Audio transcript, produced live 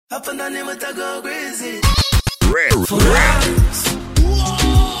Up and down, never to go crazy. Red.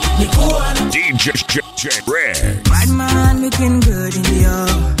 DJ Red. Bad man looking good in the air.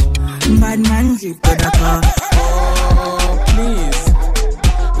 Bad man zip to the car. Oh, please.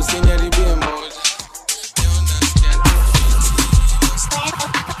 We sing the real mode.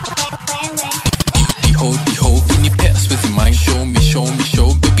 Behold, can you pass with your mind? Show me,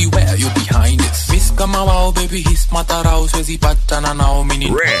 baby, where you behind it. Miss kama wow, baby, his matarao, swezi patana now,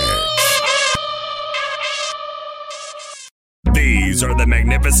 meaning Red. These are the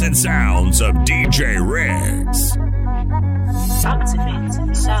magnificent sounds of DJ Rex.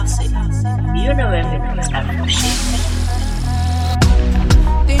 Activate, saucy. You know everything's appreciated.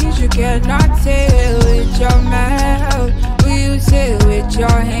 Things you cannot say with your mouth, will you say with your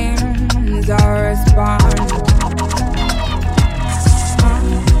hands or respond?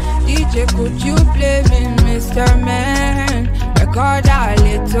 DJ, could you play me, Mr. Man? Record a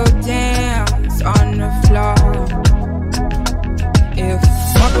little dance on the floor. If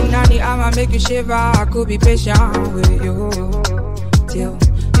walking down the aisle make you shiver, I could be patient with you till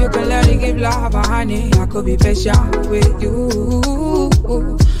you can learn to give love a honey. I could be patient with you.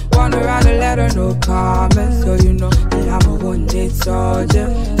 Wanna write a letter, no comments, so you know that I'm a one-date soldier.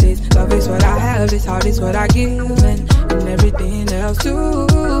 This love is what I have, this heart is what I give, and everything else too.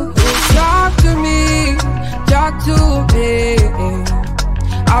 Talk to me,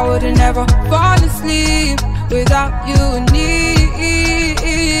 I would've never fall asleep without you near.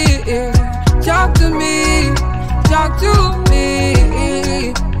 Talk to me,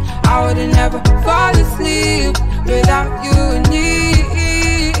 I would've never fall asleep without you near.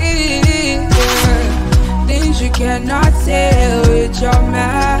 Things you cannot say with your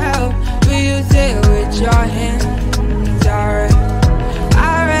mouth, will you say with your hands? Alright,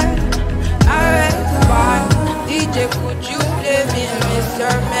 fine. DJ, could you play me,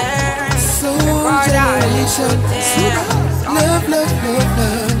 Mr. Man? So generation, love,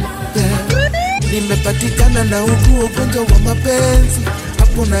 yeah. Nimepatikana na ugonjwa wa mapenzi.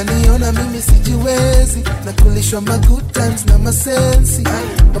 Hapo naniona mimi sijiwezi, na kulishwa ma good times na masensi.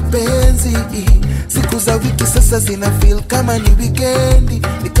 Mapenzi siku za wiki sasa zina feel kama ni weekendi.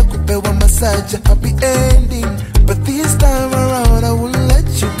 Nikakupewa massage, happy ending. But this time around I won't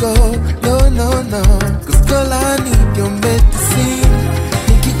let you go. No, cause girl I need your medicine.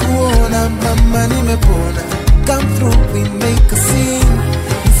 Nikikuona mama nimepona. Come through, we make a scene.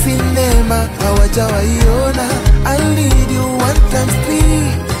 Cinema, hawajawaiona. I'll need you 1 times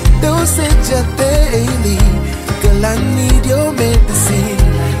 3. Dosage ya daily. Girl, I need your medicine.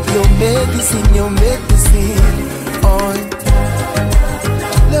 Your medicine. Oh,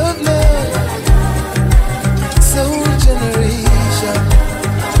 love. Soul generation.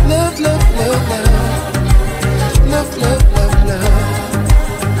 Love.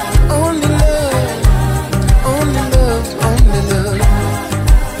 Only love.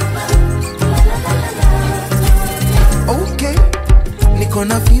 Okay, niko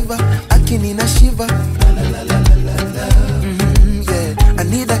na fever, akini na shiva. Yeah, I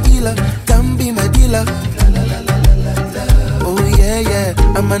need a healer, come be my dealer. Oh yeah,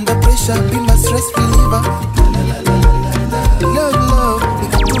 I'm under pressure, be my stress reliever. Love,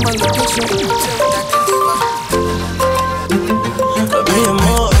 niko to my location. Mi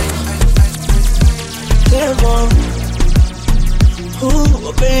amor,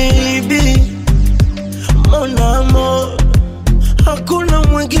 oh baby, mon amor, hakuna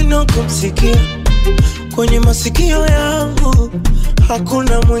mwingine kumsikia kwenye masikio yangu,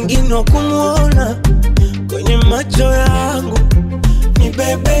 hakuna mwingine kumuona kwenye macho yangu. Ni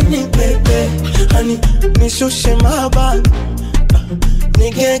bebe, hani nishushe mabani,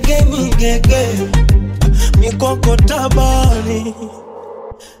 nigege, mikoko tabani.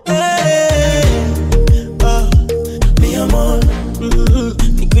 Hey, mi amor,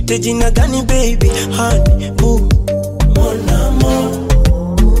 nikuite jina gani baby, honey, mon amor.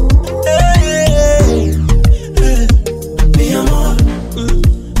 Hey, mi amor,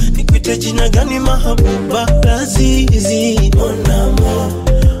 nikuite jina gani mahabuba, lazizi, mon amor,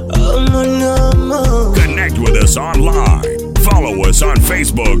 mon amor. Connect with us online. Follow us on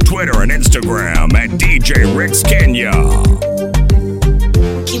Facebook, Twitter, and Instagram at DJ Rex Kenya.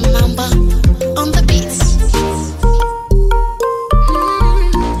 Kimamba on the beats.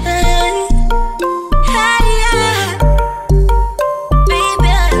 Hey,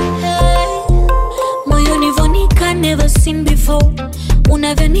 baby, hey. Moyoni vonika, never seen before.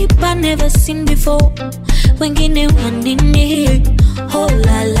 Unavyonipa, never seen before. Wengine wanini, oh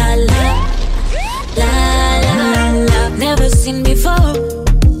la la la. Never seen before.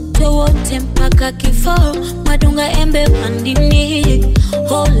 Wote mpaka kifo, madunga embe mandini.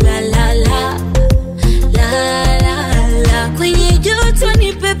 Oh la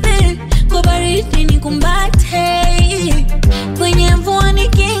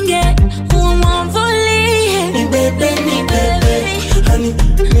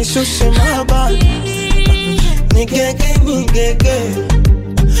nishushe mabani, nigege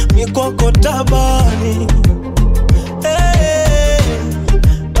mikoko tabani.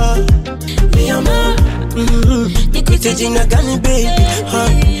 Mi amor, nikuite jina gani baby?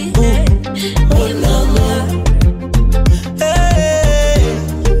 Mon amour.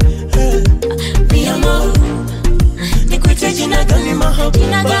 Mi amor, nikuite jina gani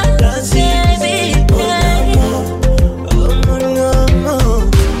mahabuba lazizi? Mon amour.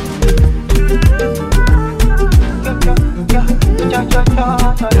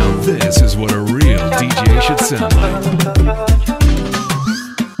 Now this is what a real DJ should sound like.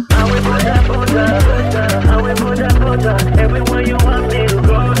 Everywhere you want me to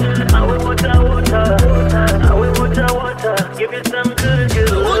go. I will water. I will water. Give you some good.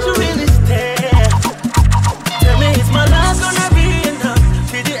 Won't you really stay? Tell me, is my last gonna be enough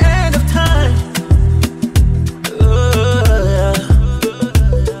till the end of time?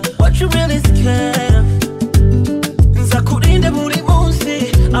 What you really scared? Nzakurinde buri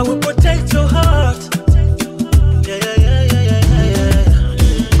munsi, I will protect your heart.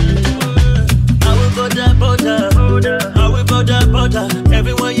 Border.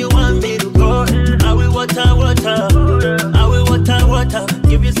 Everywhere you want me to go. I will water. I will water.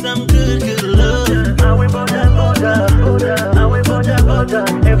 Give you some good love. I will border. I will border.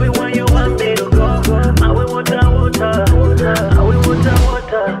 Everywhere you want me to go. I will water. I will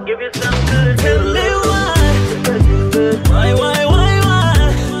water. Give you some good. Tell me why?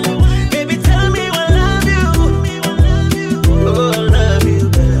 Baby, tell me I love you. Oh, I love you,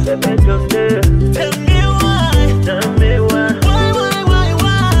 baby. Tell me why.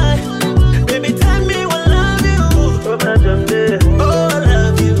 Baby, tell me I love you. Oh, I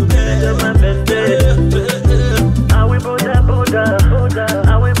love you, baby. I will border.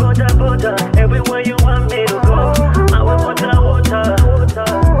 I will border. Everywhere you want me to go. I will water.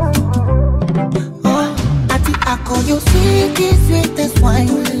 Ati ako you sweetest wine.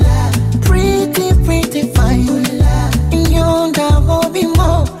 Pretty fine. Yonda hobi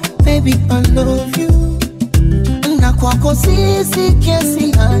mo, baby I love you. Na kwako sisi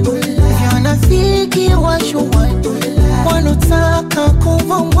kiasi hanu. Yana fiki washuwani. Wanotaka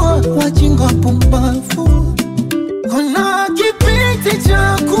kuvamwa wajinga pumbafu. Kuna kipiti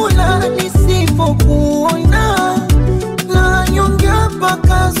chakula nisipokuona. Na nyonga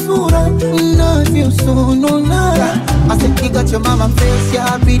paka sura navyo sonona. I said you got your mama face,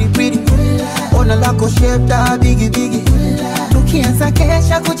 yeah, pretty. Ona lako shape da biggie. Tukianza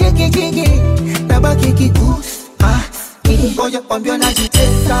kesha kujigijigi. Nabaki kikus. Ngoja kwambia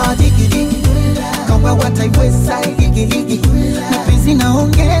najitesa digi. Kama wataiweza higi. Mapenzi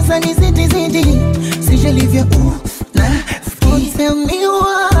naongeza ni zidi. Sijalivya na tell me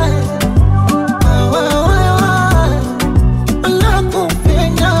why.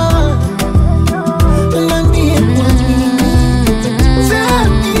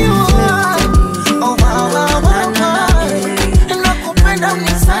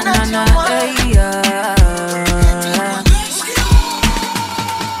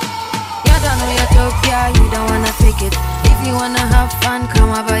 If you wanna have fun, come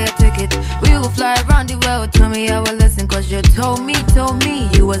and buy a ticket. We will fly around the world, tell me how I listen. Cause you told me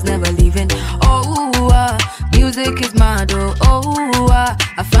you was never leaving. Music is mad,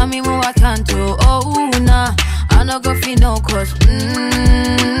 I found me more I can't do, nah. I no go fi no cause,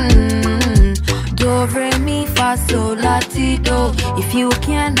 do, re, mi, fa, sol, la, ti, do. If you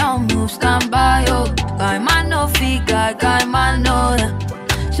can now move, stand by, guy man no fi, guy man no,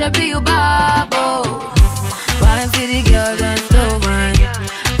 should be you babo. Wine for the girl, then slow wine.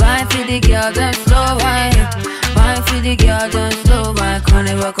 Wine for the girl, then slow wine. Wine for the girl, then slow wine.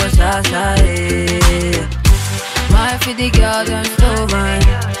 Kone wako sasa, Wine for the girl, then slow wine.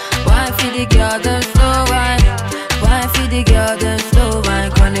 Wine for the girl, then slow wine. Wine for the girl, then slow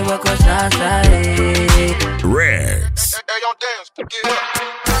wine. Kone wako sasa, Rex. Hey, yo, dance,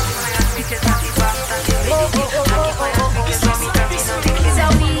 get up.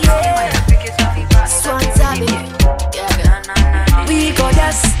 We go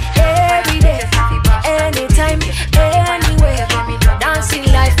dance every day, anytime, anywhere. Dancing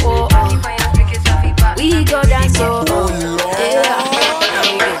life, we go dance, yeah.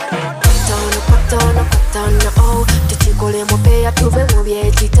 Patana, tuchikole mopea tuve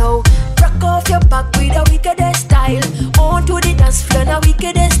mubye chito. Rock off your back with a wickedest style. On to the dance floor, now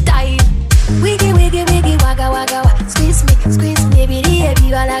wickedest style. Wiggy, wagga, squeeze me, baby,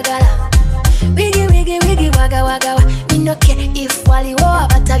 wala gala. Wiggy, wagga, we no care if wali wa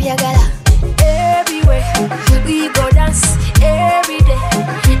batabyagala. Everywhere, we go dance, every day,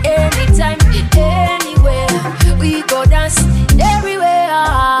 anytime, anywhere. We go dance, everywhere.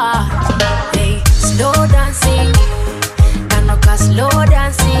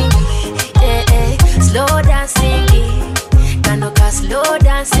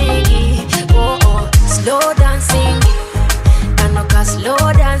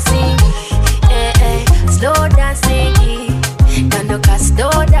 slow dancing, slow dancing. Kanoka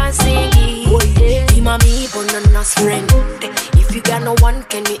slow dancing. Mami bananas friend. If you got no one,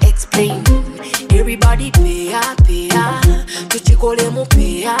 can you explain? Everybody pay up. Tuchikolemo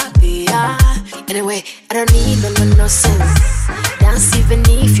pay up. Anyway, I don't need no sense. Dance even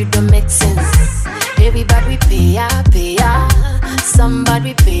if you don't make sense. Everybody pay up.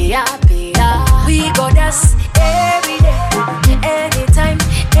 Somebody pay up. We go dance every day, anytime,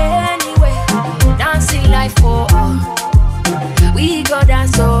 anywhere. Dancing life for all. We go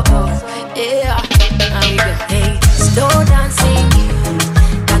dance yeah. And we go hey, slow dancing.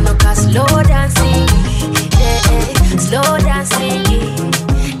 Kanoka slow dancing. Slow dancing.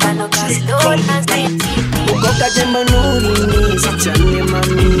 Kanoka slow dancing. Ukoka jemba nuri ni sichane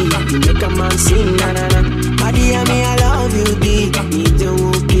mami. You make a man sing na na na. Madia me I love you deep. Need you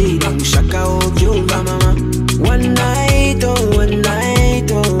okay. Don't shaka of you mama. One night, oh one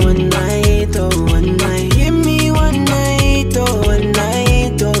night, oh one night, oh one night. Give me one night, oh one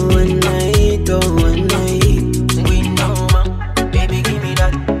night, oh one night, oh one night. We know ma, baby give me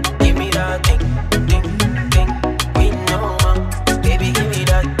that thing, thing. We know ma, baby give me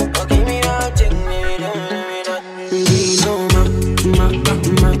that, oh give me that thing, give me that. We know ma.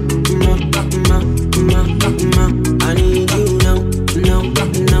 I need you now.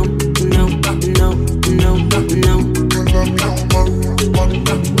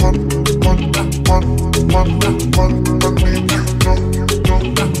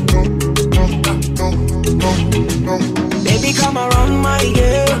 Baby, come around, my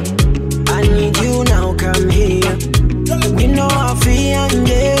girl. I need you now, come here. We know I feel and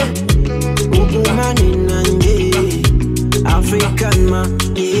woman in and African ma,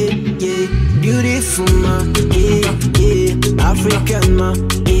 yeah. Beautiful ma, yeah. African ma,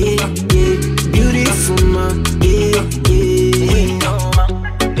 yeah. Beautiful ma, yeah. We know ma,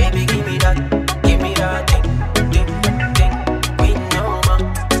 baby give me that thing. We know ma,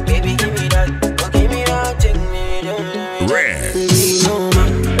 baby give me that, oh give me that thing. Red. We know ma,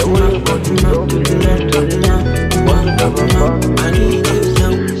 I need you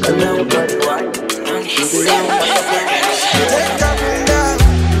now.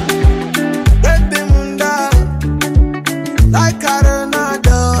 Like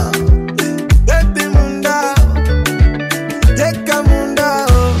Arenado, baby munda, take a munda,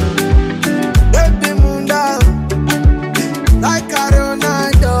 baby munda, like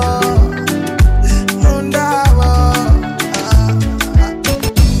Arenado, munda.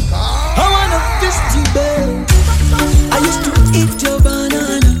 I wanna fist you, babe. I used to eat your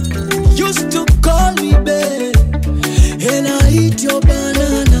banana, used to call me babe, and I eat your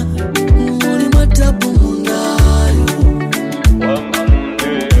banana. Muni matapu munda.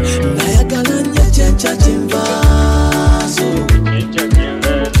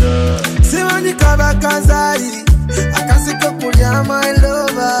 Simani kabakazari akasiko kulya my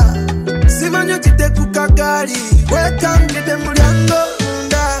lover. Simanyo kite kukagari welcome to the mulyango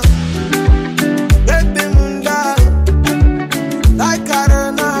munda. Baby munda like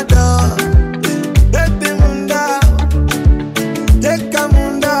Arenado. Baby munda take a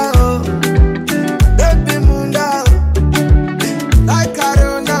munda. Baby munda like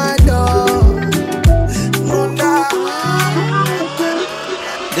Arenado.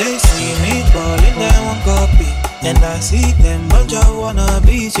 They see me calling them one copy, and I see them but just wanna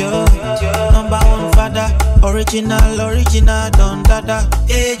be your number one father. Original, don't dada.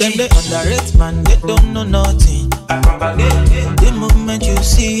 Them they underrate man, they don't know nothing. The moment you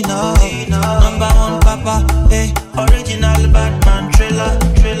see now, number one papa, hey, original bad man, thriller.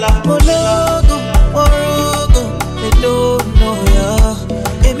 Mologo, they don't know ya.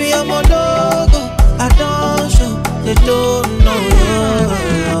 Baby I'm a logo, I don't show, they don't know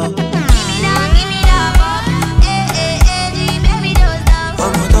ya.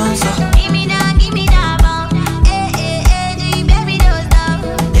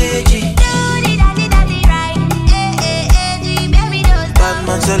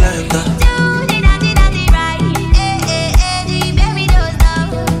 Selector.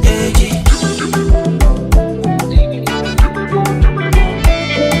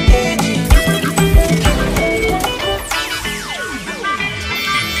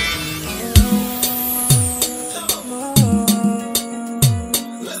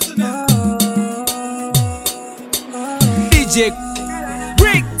 DJ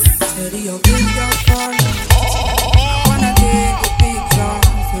Bricks. Steady your finger for me. I wanna take a picture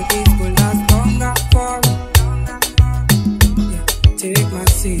so this will last longer for me. Yeah, take my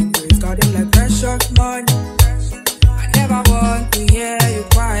secrets, got them like precious money. I never want to hear you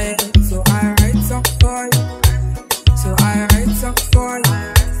quiet, so I write songs for you.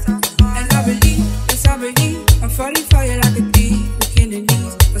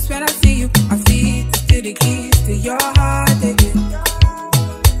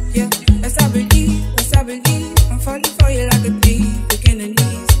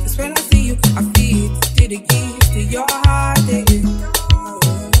 the keys to your heart again.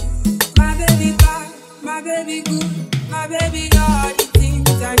 My baby bad, my baby good, my baby all the things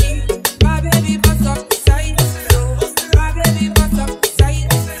I need. My baby bust up the side, my baby bust up the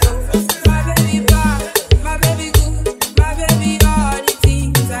side. My baby bad, my baby good, my baby all the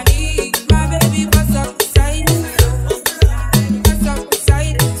things I need. My baby bust up the side, bust up the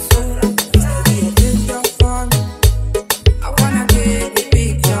side. So be a picture for me. I wanna get the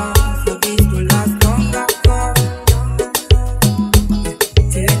picture, so this will last longer for me.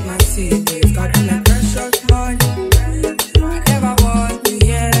 Take my seat, it's got me like precious money. I never want to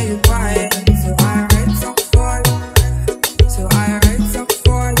hear you quiet, so I write some for you. So I write some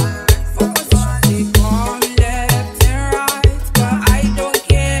for you. They come left and right, but I don't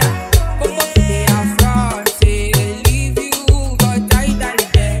care. They are fraud, say they leave you, but I die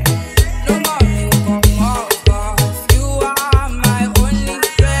there. No more me come up, 'cause you are my only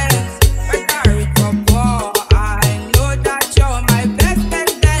friend. I carry the ball, I know that you're my best.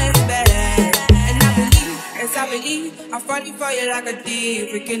 And I believe, yes I believe, I'm falling for you like a thief,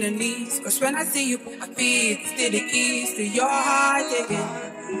 breaking the knees. 'Cause when I see you, I feel it's still the keys to your heart again.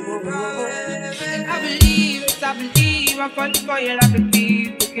 And I believe, yes I believe, I'm falling for you like a thief,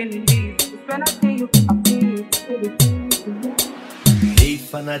 breaking the knees. 'Cause when I see you, I feel it's still the keys to your heart. Hey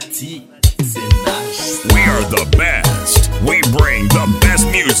fanatique, c'est nice. We are the best. We bring the best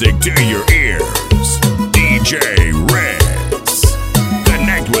music to your ears. DJ Riggs.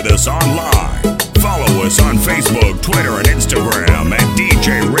 Connect with us online. Follow us on Facebook, Twitter, and Instagram at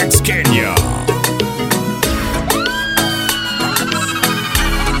DJ Riggs Kenya.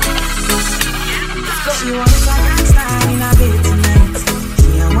 She wants a gangster in a bed tonight. She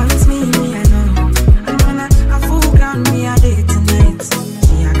wants me, I know. And when I fool on me a day tonight.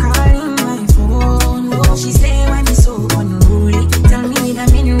 She a calling my phone. She say when it's so unruly. Tell me the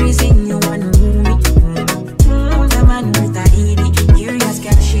main reason you want to move me. The man with the ED. Curious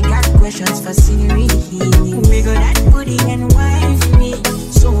girl, she got questions for Siri. We got that booty and wine for me.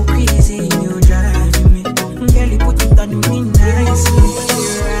 So crazy, you driving me. Girl, you put it on me nicely.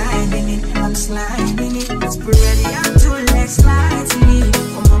 You're riding it, I'm sliding it. Spread it out to legs slightly.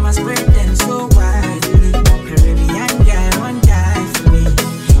 Oh, mama spread them so widely. Caribbean girl won't die for me.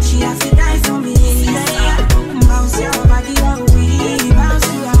 She have to die for me. Bounce your body out, we bounce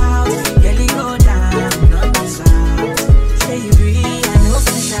you out. Girl, you go down, not the south. Say you breathe, I know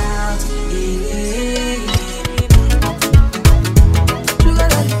to shout.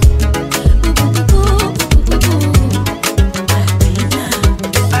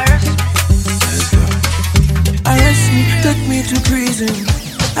 Arrest me, take me to prison.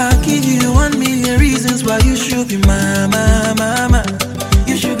 I'll give you 1 million reasons why you should be mama.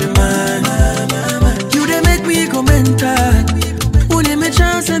 You should be mama. You they make me go mental. Who they make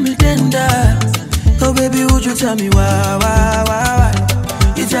chance and me tender. Oh baby, would you tell me why?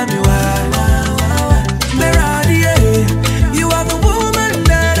 You tell me why? Meradi, you are the woman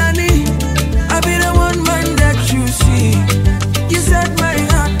that I need. I'll be the one man that you see. You set my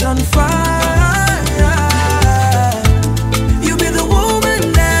heart on fire. You be the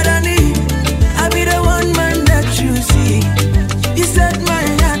woman that I need. I'll be the one man that you see. You set my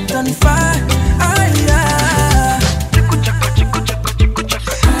heart on fire.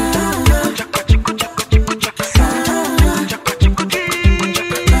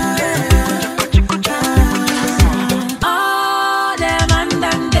 All them and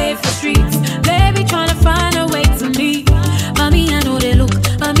them day for streets. Baby tryna find a way to me. Mommy, I know they look.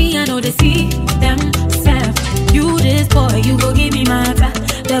 Mommy, I know they see themselves. You this boy, you go give me matter.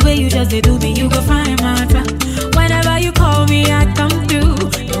 The way you just they do me, you go find matter. Whenever you call me, I come through.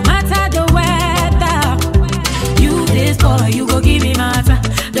 No matter the weather. You this boy, you go give me matter.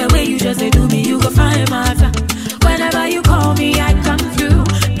 The way you just they do me, you go find matter. Whenever you call me, I come through.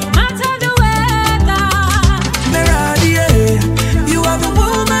 No matter the weather. Meradi, you are the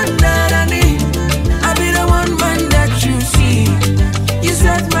woman that I need. I'll be the one man that you see. You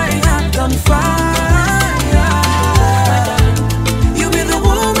set my heart on fire. You be the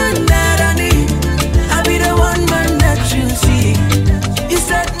woman that I need. I'll be the one man that you see. You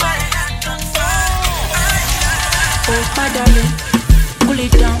set my heart on fire. Oh, my darling, pull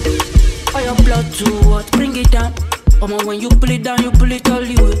it down. All your blood to what? Bring it down. Mama, when you pull it down, you pull it all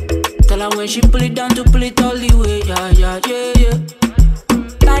the way. Tell her when she pull it down to pull it all the way. Yeah.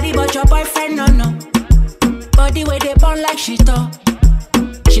 Body but your boyfriend, no. Body where they burn like she thought.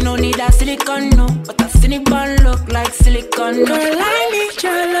 She no need a silicone, no. But a silicone look like silicone, no. Girl, I need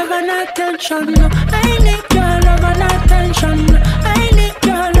your love and attention, no. I need your love and attention, no. I need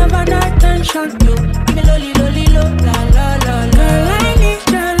your love and attention, no. Give me lolly, lo, la, la, la. Girl, I need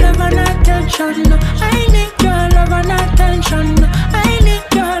your love and attention, no. I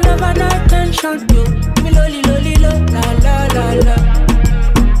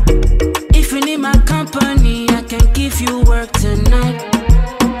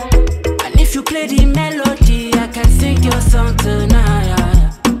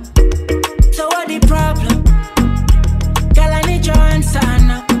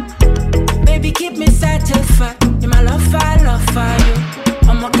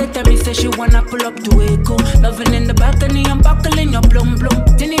say she wanna pull up to Echo. Loving in the balcony, I'm buckling your plum plum.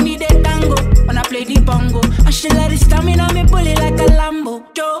 Didn't need a tango when I play the bongo. And she let it stamina me bully like a Lambo.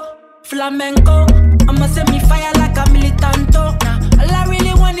 Joe, flamenco, I'ma set me fire like a militanto. Nah, all I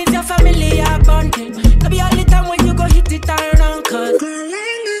really want is your family, yeah, bonding. No be all the time when you go hit it and run, cause girl, I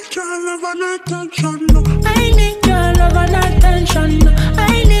need your love and attention, no. I need your love and attention, no.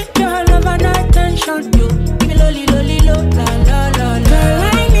 I need your love and attention, yo. Give me lolly, lolly, lo, la, la, la, la. Girl, I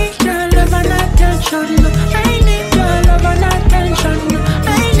need your love and attention, no. I need your love and attention, no. I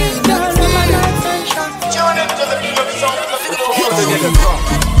need your love and attention. Tune into the beat of the song.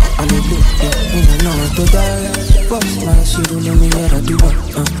 To die, but my she don't know me where I do it.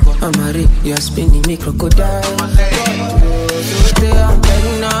 I'm a you're spinning me crocodile. So they are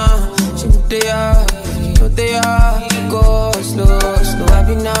begging now, she there, so they are. Go slow, slow,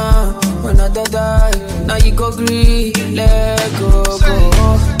 happy now. When I die, now you go green, let go,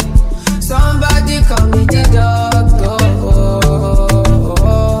 go. Somebody call me the doctor.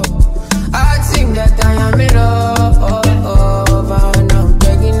 I think that I am in love, and I'm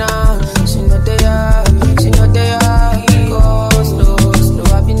begging now. She know they are. Go slow, slow,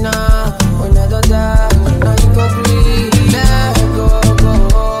 happy now. When I die, now you go breathe, let go, go.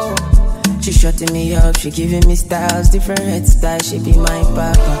 She shutting me up, she giving me styles, different styles. She be my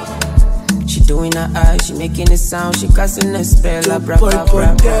papa. She doing her eyes, she making a sound, she casting a spell.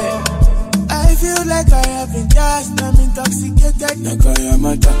 I feel like I have been gassed, I'm intoxicated.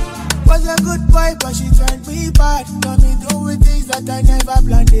 Was a good boy, but she turned me bad. Got me doing things that I never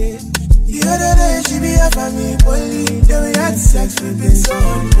planned it. The other day she be up on me, bully. Then we had sex, we been so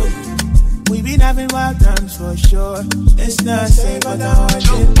unholy. We been having wild times for sure. It's not safe, but I want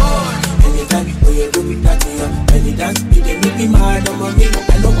it more. Anytime you do it, that me any dance, you dey make me mad. I'm on me,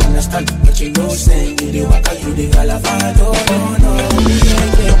 I don't understand, but you know, saying you the waka, you the galavado. No,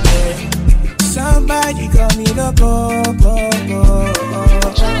 somebody call me the po-po-po.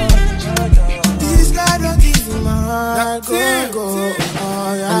 This guy don't give me my heart, go.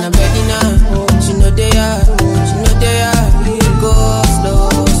 And I'm begging now, she know they are, go slow,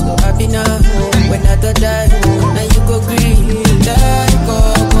 slow, happy now. When I die, now you go green, let go.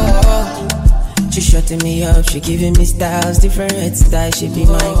 She shutting me up, she giving me styles, different styles. She be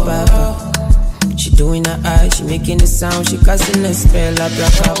my papa. She doing her eyes, she making a sound, she casting a spell,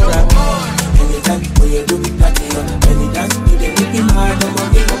 Anytime you do it, that any dance, you dey make me mad. I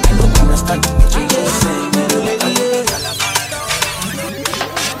don't understand what you go say.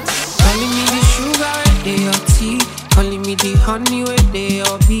 Calling me the sugar where they your tea, calling me the honey where they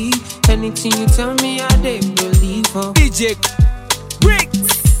your bee. Anything you tell me, I dey believe her. DJ Bricks,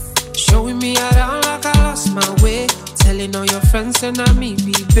 showing me around like I lost my way, telling all your friends and I me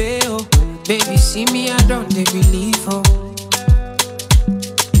be bail. Baby, see me, I don't they believe her.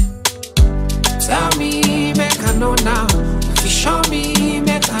 Tell me, make I know now. If you show me,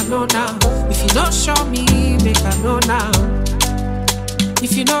 make I know now. If you don't show me, make I know now.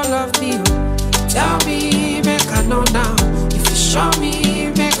 If you don't love me, tell me, make I know now. If you show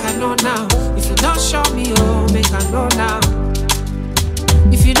me, make I know now. If you don't show me, oh, make I know now.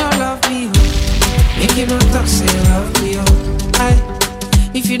 If you don't love me, oh, make you not talk, say you love me, oh. Aye.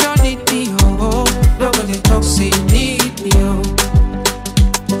 If you don't need me, oh, nobody talk, say you need me, oh.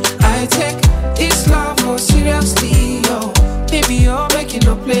 I take this love oh seriously, oh. Baby, you're making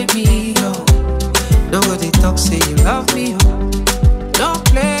no play me, oh. Nobody talk, say you love me, oh. Don't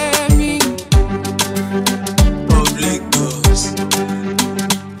play me. Public boss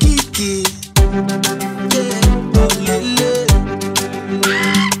Kiki, yeah, oh lele.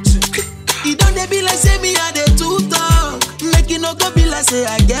 You don't they be like say me I dey too talk. Make you no go be like say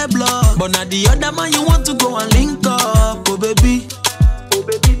I get blocked. But now the other man you want to go and link up, oh baby. I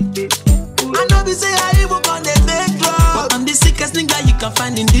know we say I even on the fake drug, but I'm the sickest nigga you can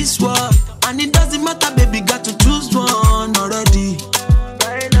find in this world. And it doesn't matter, baby, got to choose one already.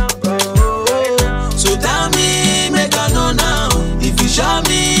 So tell me, make I know now. If you show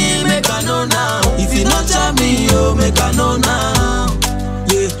me, make I know now. If you not tell me, oh, make I know now.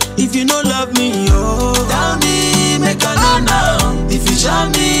 Yeah, if you don't love me, oh, tell me, make I know now. If you show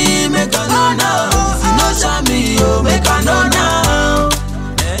me, make I know now. If you not show me, oh, make I know now.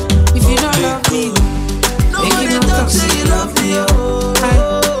 If you don't love me, make you not talk, say you love me, oh.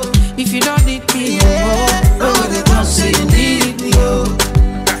 Aye. If you don't need me, oh, nobody talk, say you need me, oh.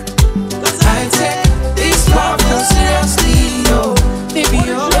 I take this love so seriously, oh. Baby,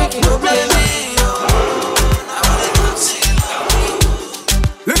 you're making no play me, oh. Nobody talk, say you love me.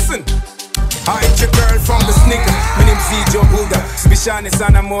 Listen, I ain't your girl from the sneaker. My name's Joe Buddha. Usibishane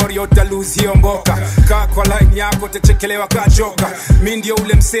sana mori utaluzi hiyo mboka. Kaa kwa line yako utachekelewa kachoka. Mimi ndio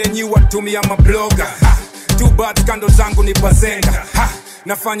ule msenyi watumia mabloga. Too bad kando zangu ni bazenga.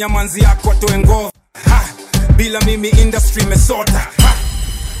 Nafanya manzi yako atoe ngovu. Bila mimi industry mesota.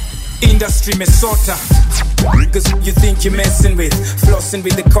 Industry mesota. Cause you think you're messing with, flossing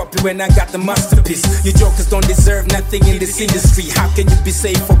with the copy when I got the masterpiece. You jokers don't deserve nothing in this industry. How can you be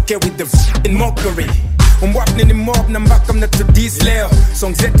safe, okay, with the f***ing mockery? Mwapni ni mob na mbaka mna tudis leo.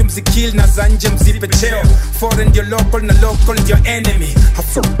 Songs zetu mzikil na zanje mzipe cheo. Foreign ndio local na local ndio enemy.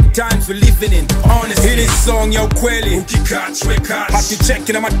 Times we're living in, honestly. Hili song ya ukweli, ukikachwe catch. Hati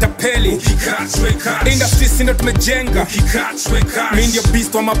cheki na matapeli, ukikachwe catch. Industry sindo tumejenga, ukikachwe catch. Mimi ndio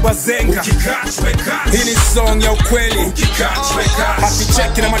beast wa mabazenga, ukikachwe catch. Hili song ya ukweli, ukikachwe catch. Hati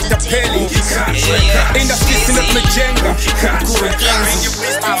cheki na matapeli, ukikachwe catch. Industry sindo tumejenga, ukikachwe catch. Mimi ndio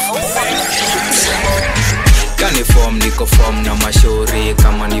beast wa mabazenga. Kani form niko form na mashauri.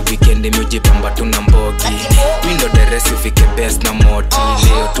 Kama ni weekend mujipamba tuna mbogi. Mindo deresi ufike best na moti.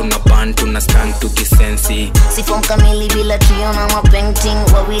 Leo tuna band tuna stand tukisensi. Si form kamili bila trio na mapainting.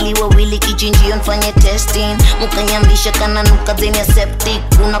 Wawili kichinjio nfanye testing. Mukanyambisha kana nuka zeni ya septic.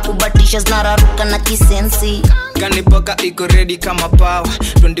 Unakubatisha zinararuka na kisensi. Kani boka iko ready kama power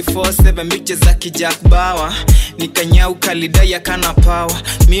 24/7 miche za kijak bawa. Nikanyau kalidaya kana power.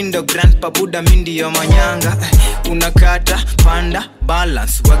 Mindo grandpa buda mindi yo manyanga. Unakata, panda,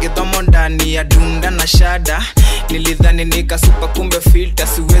 balance. Wagedhomo ndani ya dunda na shada. Nilidhani nika super kumbe filter.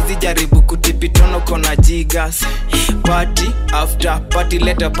 Siwezi jaribu kutipitono kona jigas. Party after party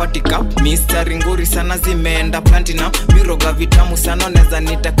later party cup. Mistari nguri sana zimeenda platinum. Miroga vitamu sana neza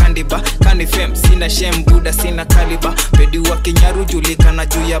nita kandiba. Kani fame sina shame buda sina kaliba. Pedi wa kinyaru julikana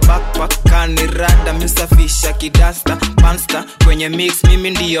juu ya backpack. Kani rada misafisha kidasta. Pansta kwenye mix mimi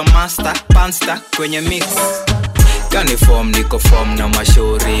ndiyo master. Pansta kwenye mix. Kani form niko form na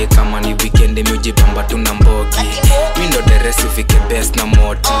mashauri. Kama ni weekend mujipamba tuna mbogi. Mindo deresi ufike best na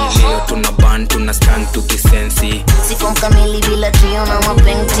moti. Leo tuna band tuna stand tukisensi. Si form kamili bila trio na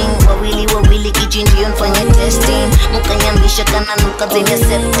mapainting. Wawili kichinjio nfanye testing. Mukanyambisha kana nuka zeni ya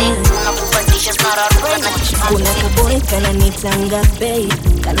septic. Unakubatisha zinararuka na kisensi. Kuna kaboy kana nitanga babe.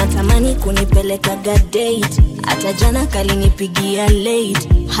 Kana tamani kunipeleka date. Hata jana kalinipigia late.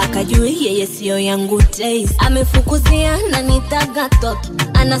 Hakajui yeye sio yangu taste. Amefukuzia na nitaga toto.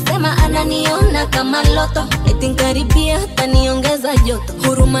 Anasema ananiona kama loto. Eti nkaribia taniongeza joto.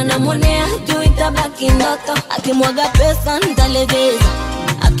 Huruma na monea juu itabaki ndoto. Akimwaga pesa ntalegeza.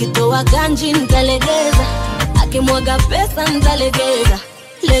 Akitoa ganji ntalegeza. Akimwaga pesa ntalegeza.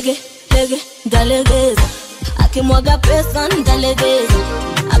 Lege ntalegeza. Akimwaga pesa ntalegeza.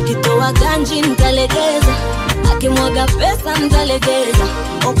 Akitoa ganji ntalegeza. Akimwaga pesa ntalegeza.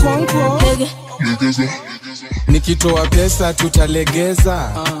 Okonko nikitoa pesa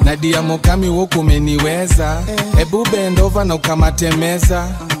tutalegeza. Nadia Mokami woku umeniweza. Ebu bend over na ukamatemeza.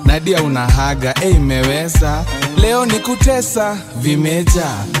 Nadia unahaga imeweza. Leo nikutesa vimeja.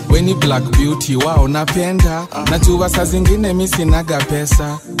 Weni black beauty wao napenda. Najua saa zingine mimi sinaga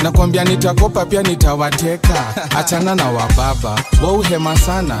pesa. Nakwambia nitakopa pia nitawateka. Achana na wababa wao hema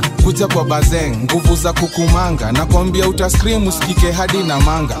sana. Kuja kwa bazeng nguvu za kukumanga. Nakwambia utascream usikike hadi na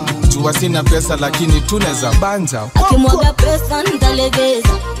manga. Jua sina pesa lakini tuneza banja. Akimwaga pesa ntalegeza.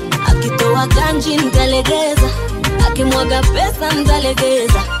 Akitoa ganji ntalegeza. Akimwaga pesa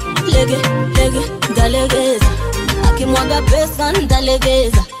ntalegeza. Lege ntalegeza. Akimwaga pesa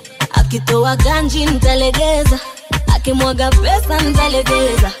ntalegeza. Akitoa ganji ntalegeza. Akimwaga pesa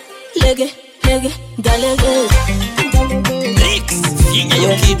ntalegeza. Lege ntalegeza. Rix, finya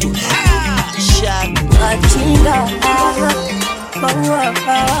yo kitu. Shaka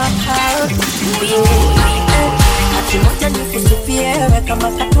Atimoja nikusifie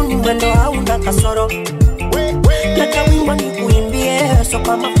kama katuni mwendo hauna kasoro. Leta wimbo nikuimbie so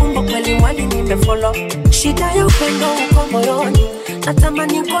kwa mafumbo kweli mwali nimefolo. Shida ya upendo uko moyoni.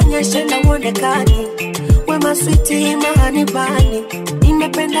 Natamani kuonyeshe na uonekani. Wema sweetie mahani bani.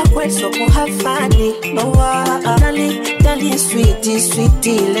 Nimependa kweso kuhafani. Dali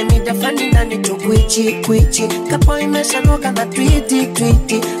sweetie let me define nani to kwichi. Kapo imesha noga na tweety.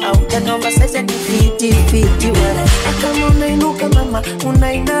 Au janova sasa ni fiti wala. Kama unainuka mama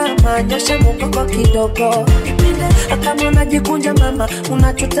unainama. Nyosha mgongo kidogo. Kama unajikunja mama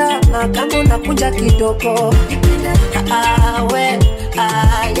unachotama. Kama unakunja kidogo. Awe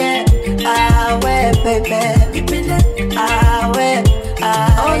baby. Awe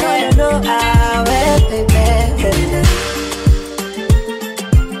oh no awe baby.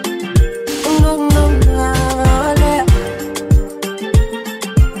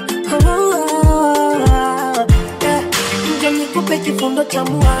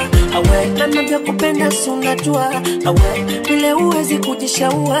 unajua awe vile uwezi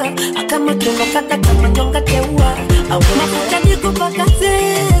kujishaua kama kinokata kama nyonga teua awe mafuta nikupakaze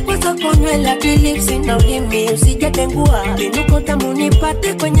kwa soko nywela bilipsi na ulimi usijatengua inuko tamu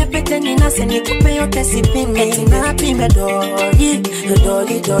nipate kwenye pete ninase nikupe yote sipime tina pime dori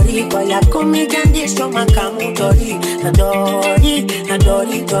dori dori kwa yako mijandisho makamu dori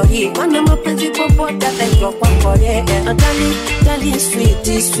dori dori wana mapenzi popote ataitwa kwa kore dali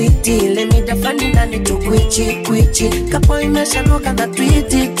sweetie sweetie lemi dafani ndani tu kwichi kapo imeshanoka na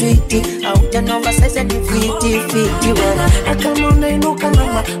twiti au janova sasa ni fiti wena akama unainuka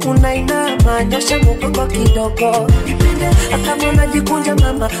mama unainama nyosha mgongo kidogo kama unajikunja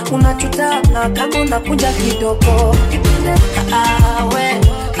mama unachutama kama unakunja kidogo awe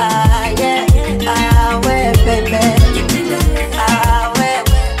baby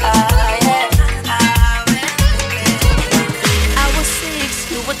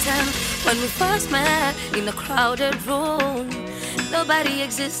when we first met in a crowded room. Nobody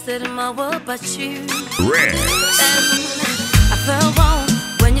existed in my world but you. Red. I felt wrong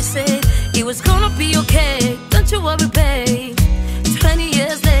when you said it was gonna be okay. Don't you worry, babe. 20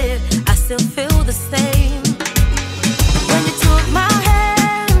 years later, I still feel the same. When you took my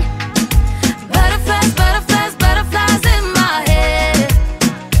hand, butterflies, butterflies, butterflies in my head,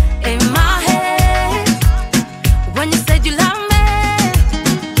 in my head. When you said you love me.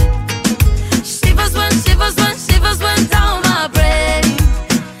 Shivers went down my brain,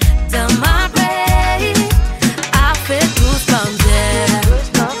 I feel goosebumps,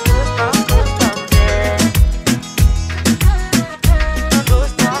 yeah.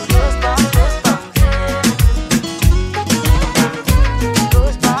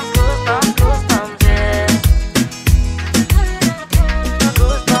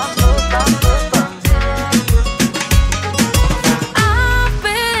 I've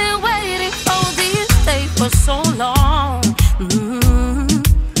been waiting for this day for so long.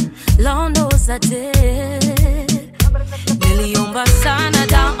 Lord knows I did. Niliomba sana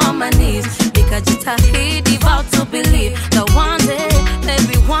down on my knees, nikajitahidi vow to believe that one day,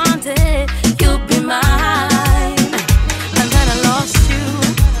 maybe one day, you'll be mine. And then I lost you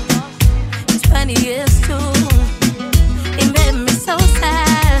 20 years too. It made me so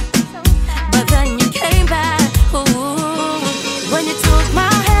sad, but then you came back. Ooh, when you took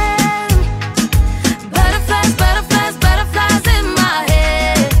my hand, butterflies, butterflies, butterflies in my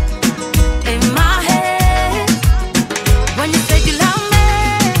head, in my head. When you said you love me,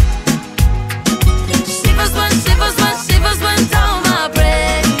 shivers went down my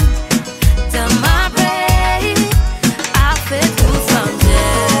brain, I feel goosebumps,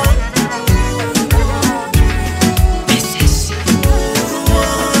 yeah.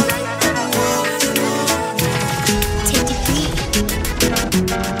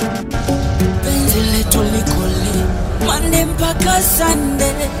 Penzi letu likole Monday mpaka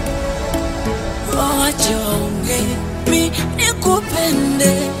Sunday, wacha waonge mi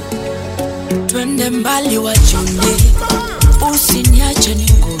nikupende, twende mbali wachonge, usiniache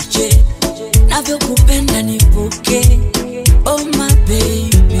ningoje, navyokupenda nipuke. Oh my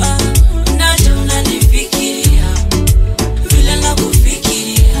baby, naja unanifikiria vile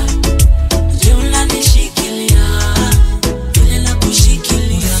nakufikiria, je unanishikilia vile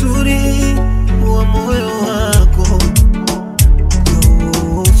nakushikilia. Uzuri wa moyo wako,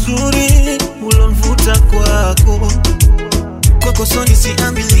 uzuri ulonivuta kwako soni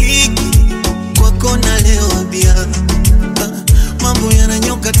siambiliki, kwako na leo bia mambo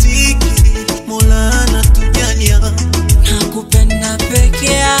yananyoka tiki, Mola anatujalia. Nakupenda peke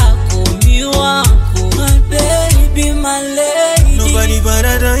yako, mi wako, my baby, my lady. Nobody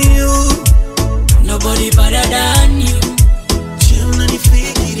better than you, nobody better than you. Je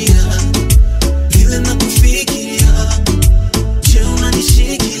unanifikiria vile nakufikiria, je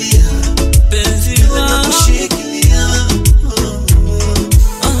unanishikilia penzi vile nakushikilia.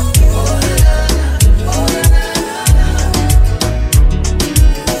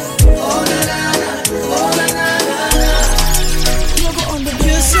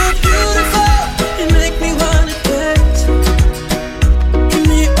 You're so beautiful, you make me wanna dance. Give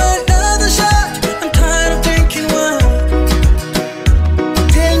me another shot, I'm tired of drinking wine.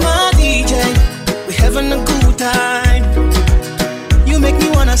 Tell my DJ, we're having a good time. You make me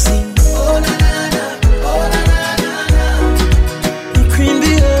wanna sing. Oh na na na, oh na na na na. Cream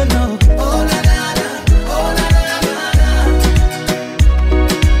Vienna. Oh na na na, oh na na na na.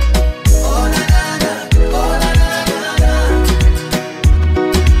 Oh na na na, oh na na na na.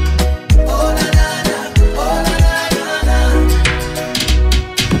 Oh na na na, oh na na na na.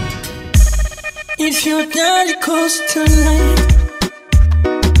 If your daddy calls tonight,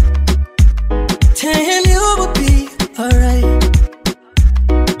 tell him you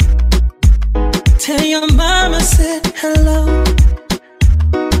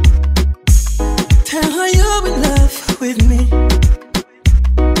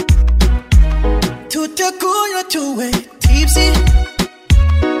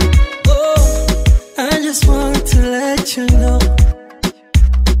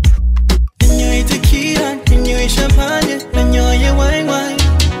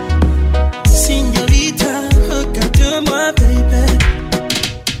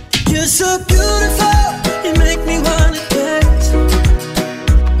so beautiful, you make me wanna dance.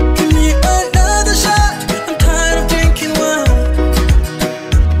 Give me another shot, I'm tired of drinking wine.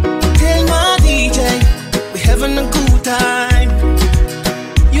 Tell my DJ, we're having a good time.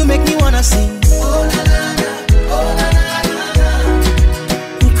 You make me wanna sing. Oh la la la, oh la la la la.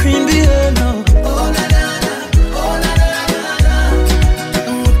 You cream be no. Oh la la la, oh la la la la.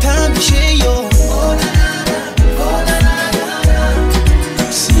 Time to share yo. Oh la la la, oh la la la la.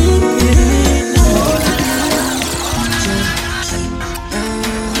 Sing it. Oh la la la.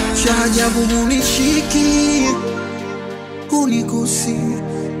 Shajabu munishiki, unigusi,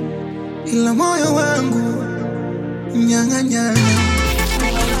 ila moyo wangu nyang'anyana.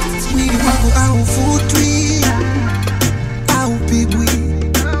 Mwili wangu haufutwi, haupigwi.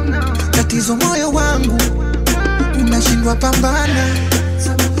 Tatizo moyo wangu unashindwa pambana.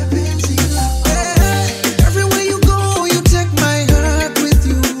 Everywhere you go, you take my heart with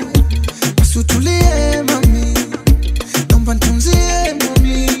you. Usutulie mami, naomba nitunzie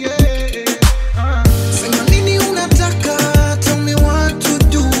mami. Sema nini unataka, tell me what to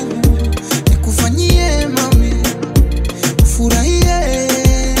do. Nikufanyie mami, ufurahie.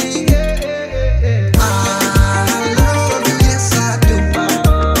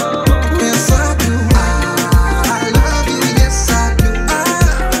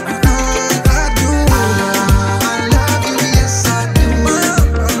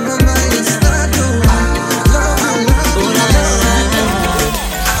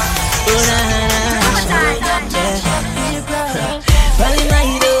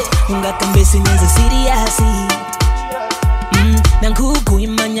 Sineza siriasi Nankuku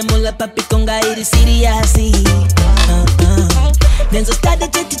imanya mula papi konga iri siriasi Nenzo stade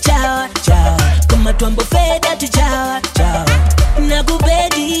tete chawa chawa Kama tuambo feda tu chawa chawa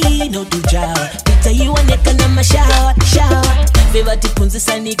Nakubedi no tu chawa Pita yuaneka na mashawa shawa Feva tipunzi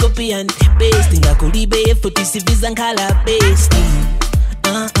sani kopi and besti Ngakulibe futi siviza nkala besti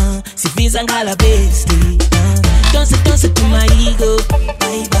Siviza nkala besti Don't say to my ego.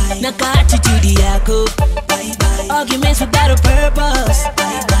 Bye bye. Naka attitude yako. Bye bye. Arguments without a purpose.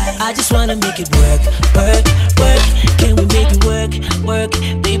 Bye bye. I just wanna make it work, work, work. Can we make it work, work?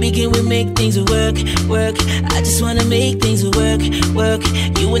 Baby, can we make things work, work? I just wanna make things work, work.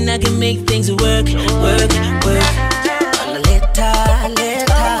 You and I can make things work, work, work. Leta,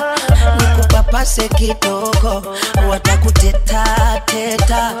 leta. Nikupapase kidogo. Watakuteta,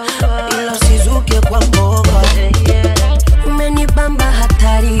 teta. Ilo sizuke kwa mbogo. Umenibamba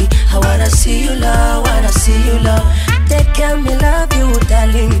hatari. I wanna see you love, wanna see you love. Take care me love you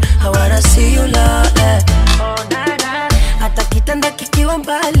darling. I wanna see you love. Hata kitanda kikiwa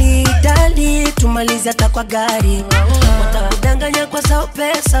mbali dali, tumalize hata kwa gari. Watakudanganya kwa sao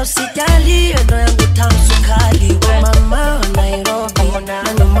pesa usijali. Endo yangu tamu sukali. Mama wa Nairobi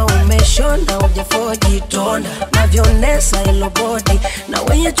na nyuma umeshona ujefoji tonda. Navyonesa ilo body na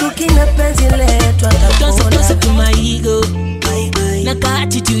wenye chuki na penzi letu atakona. Don't say to my ego. Bye bye. Naka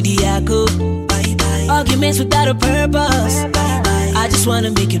attitude yako. Bye bye. Arguments without a purpose. Bye bye. I just wanna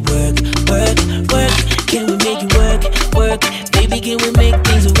make it work, work, work. Can we make it work, work? Baby, can we make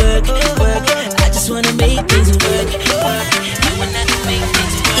things work, work? I just wanna make things work, work. You and I can make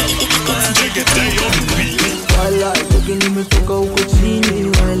things work. Wala, toki nimetoka huko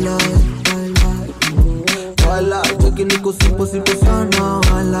chini. Wala, wala, toki niko simpo sana.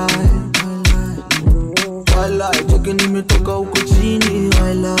 Wala, wala, toki nimetoka huko chini.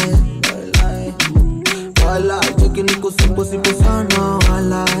 Wala, wala, toki niko simpo sana.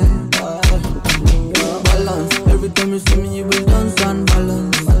 Wala, balance. Every time you see me, you will dance and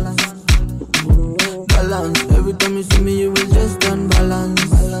balance. Balance. Every time you see me, you will just unbalance.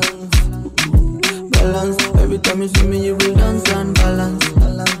 Balance. Every time you see me, you will dance and balance.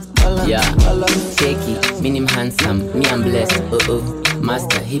 Yeah, take it, minim handsome, me I'm blessed,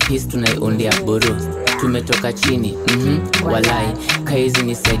 Master, hippies tunaiondia boro. Tumetoka chini, walai. Kaizi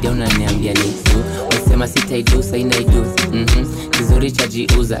nisaidia unaniambia nisu. Wasema sitaidu, sainaidu. Kizuri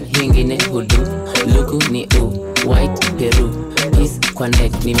chajiuza, hingine hudu. Luku ni white Peru. Peace kwa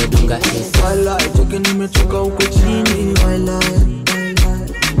neck, nimedunga hisi. Walai, toki nimetoka huko chini. Walai,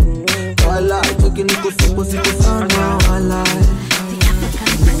 walai, toki niko simpo sana. Walai,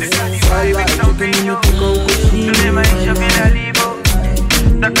 walai, toki nimetoka huko chini.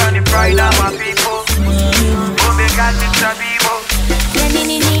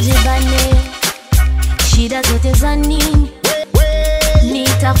 Yanini nijibane, shida zote za nini?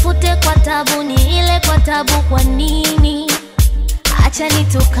 Nitafute kwa tabu, ni ile kwa tabu kwa nini? Acha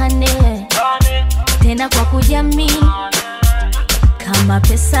nitukane, tena kwa kujamii. Kama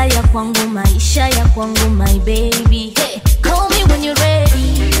pesa ya kwangu, maisha ya kwangu, my baby. Hey, call me when you're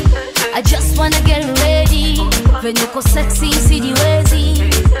ready. I venye uko sexy sijiwezi.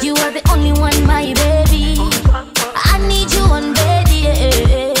 You are the only one my baby. I need you on bed,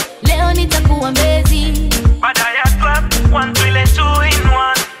 yeah. Leo nitakuwa mbezi. Baada ya club, 1 2 2 in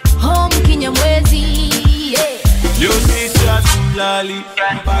 1. Home Kinyamwezi, yeah. Yo sisha tulali,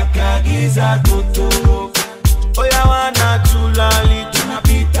 mpaka giza totoro. Oya wana tulali,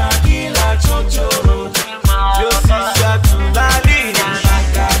 tunapita kila chochoro. Yo sisha tulali,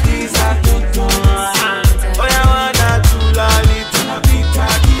 mpaka giza totoro. Oya wana tulali, tunapita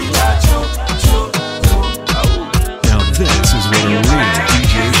kila chochoro. Now this is what a real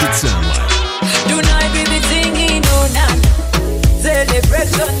DJ should sound like. Tonight we be singing on that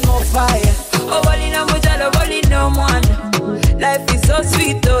celebration more fire. Oh, balina mujalo, balina mwana. Life is so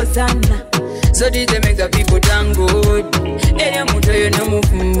sweet, oh sana. So did they make the people thank God? Ere muto yo no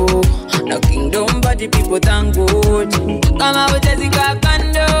mufumbo. No kingdom but the people thank God. Come out as a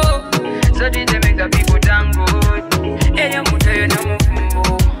kando. So did they make the people thank God? Ere muto yo no mufumbo.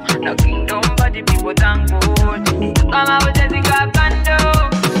 No kingdom but the people thank God. Come out as a kando.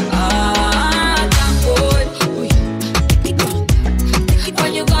 Thank God.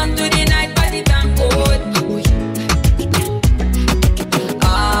 When you come to the night party, thank God.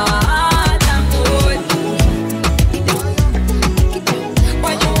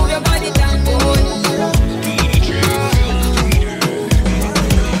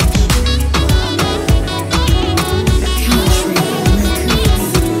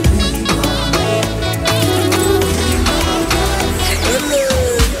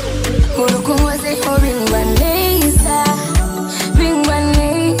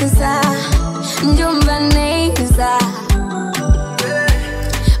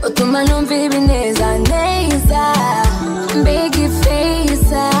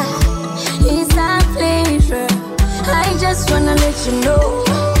 You know,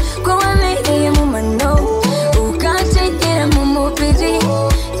 go and make the woman know. Who can't take it, I'm a mopedi.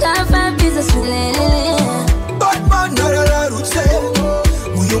 Got 5 business with it. But man, I would say,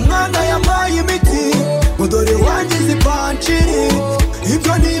 Muyumana ya mayimiti, Mudore wanjizi panchini, if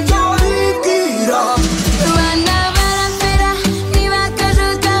you need to leave, Kira.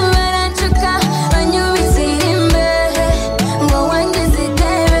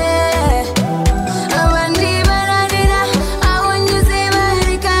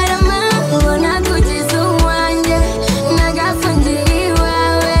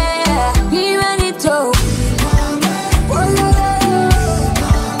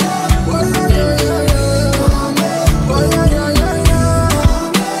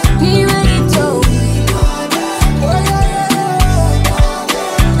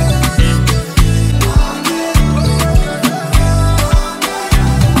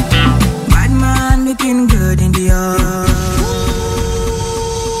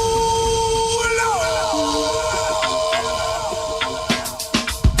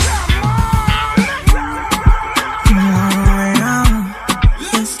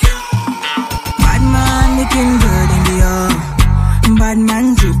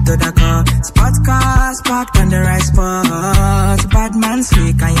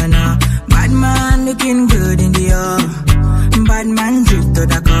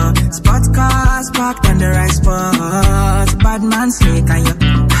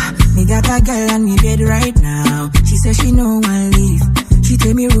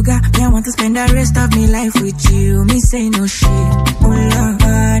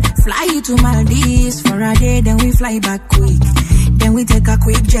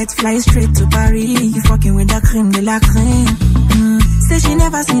 Fly straight to Paris, you fucking with the creme de la creme. Say she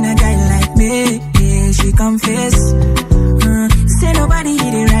never seen a guy like me, yeah, she confess. Say nobody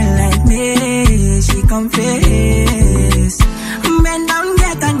hit it right like me, she confess. Bend down,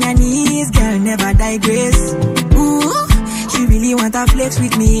 get on your knees, girl, never digress. Ooh, she really wanna flex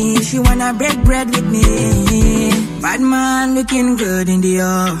with me, she wanna break bread with me. Bad man looking good in the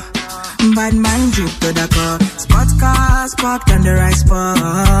air. Bad man drip to the car. Sports cars parked on the right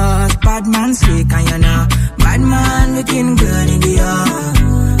spot. Bad man slick and you know. Bad man looking good in the air.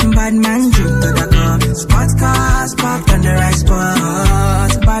 Bad man drip to the car. Sports cars parked on the right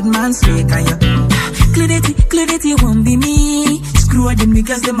spot. Bad man slick and you. Clarity won't be me. Screw them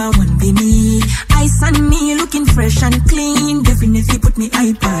because them I won't be me. Ice on me, looking fresh and clean. Definitely put me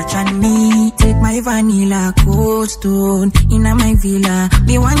eye patch on me. Take my vanilla cold stone in my villa.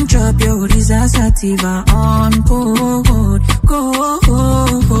 Me one drop your Risa Sativa on cold.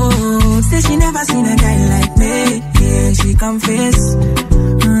 Say she never seen a guy like me. Yeah, she confess.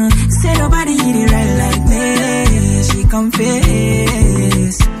 Say nobody hit it right like me. She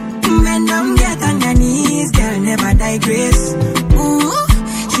confess. Bend down, get on your knees, girl, never digress. Ooh,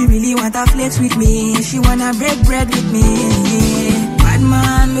 she really want to flex with me. She wanna break bread with me. Bad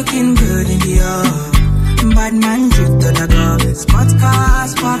man looking good in the air. Bad man drip to the cup. Spot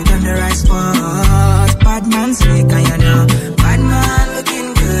cars parked on the right spot. Bad man slick and you know. Bad man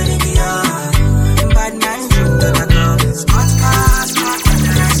looking good in the air. Bad man drip to the cup. Spot cars parked on the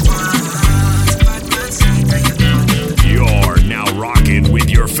right spot. Bad man slick and you know. You're now rocking with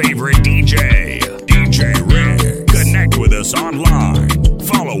your favorite DJ, DJ Rick. Connect with us online.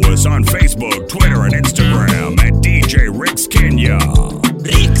 Follow us on Facebook, Twitter, and Instagram at DJ Rick's Kenya.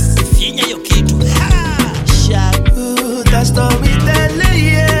 Rick's, finya yo kitu. Shabu, that's the we tell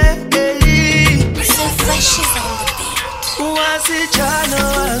yeah. So fresh is on the beat. Wasichana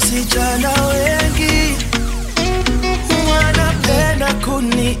wengi wanapenda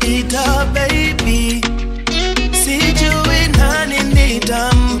kuniita baby. Sijui nani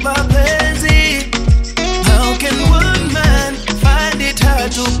nitampa penzi. How can one man find it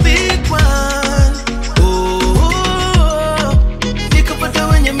hard to pick one? Oh, nikapata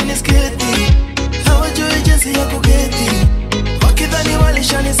wenye minisketi hawajui jinsi ya kuketi, wakidhani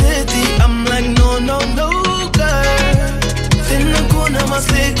walishaniseti. I'm like no girl, tena kuna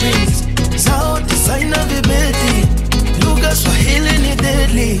masecrets zao design na vibeti, lugha Swahili ni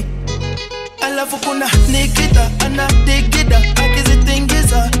deadly. Alafu kuna Nikita anadigida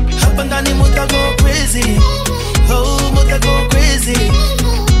akizitingiza hapa ndani muta go crazy. Oh, muta go crazy.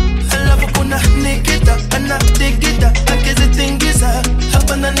 Alafu kuna Nikita anadigida akizitingiza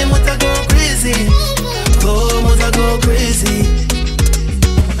hapa ndani muta go crazy. Oh, muta go crazy.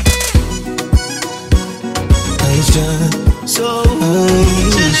 Aisha, so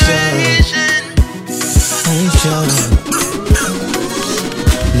Aisha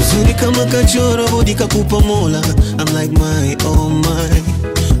mzuri kama kachoro budi kakupa mola. I'm like my oh my,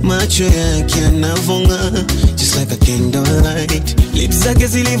 macho yake yanavonga just like a candlelight, lips zake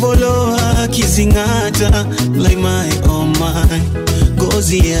zilivoloa kizingata. Like my oh my,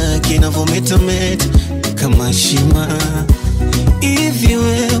 gozi yake inavometameta kama shima. Hivi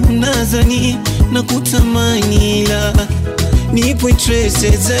we unazani na kutamani, la nipo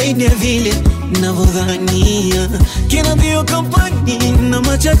interested zaidi ya vile navodhania. Kina bio kampani na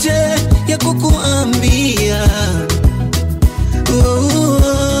machache ya kukuambia.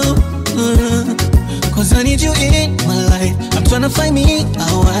 Cause I need you in my life. I'm tryna find me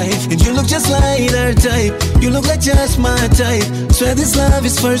a wife, and you look just like her type. You look like just my type. Swear this love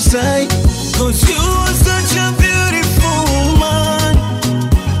is first sight. Cause you are such a beautiful woman.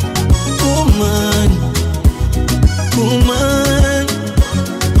 Woman,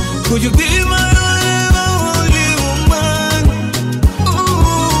 could you be my only woman?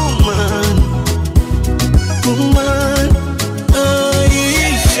 Woman,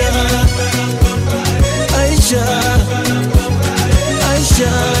 Aisha, Aisha,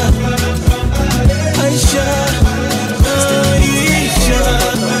 Aisha, Aisha,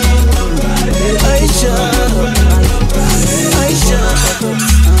 Aisha, Aisha,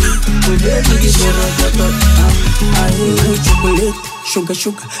 chocolate,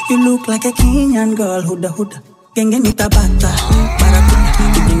 sugar, you look like a Kenyan girl, huda. Genge nitabata, barakuta,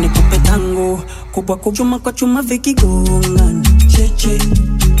 kigini kupe tango, kubwa chuma kwa chuma vikigongana. Cheche,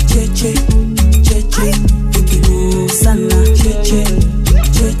 vikigusana. Cheche.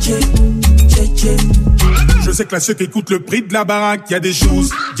 Je sais que là ceux qui écoutent le prix de la baraque, y a des choses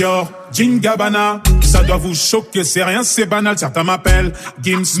Dior, Jean Gabbana. Ça doit vous choquer, c'est rien, c'est banal. Certains m'appellent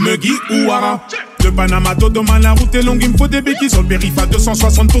Gims, Muggy ou Wara. De Panama, Dodoma, la route est longue, il me faut des béquilles. Sur le périph' à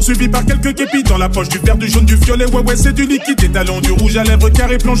 260, poursuivi par quelques képis. Dans la poche du vert, du jaune, du violet, ouais, c'est du liquide. Des talons, du rouge à lèvres,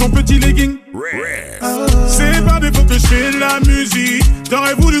 carré, plongeon, petit legging. C'est par défaut que je fais de la musique.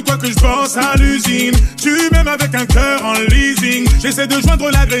 T'aurais voulu quoi que je pense à l'usine. Tu m'aimes avec un cœur en leasing. J'essaie de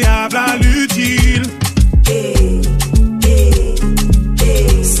joindre l'agréable à l'utile.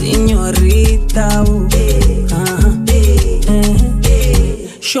 Señorita,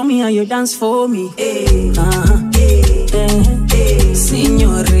 show me how you dance for me.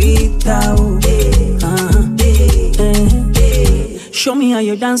 Señorita, show me how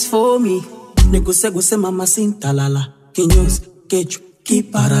you dance for me. Neguse mamacita lala, kinyos, kechu,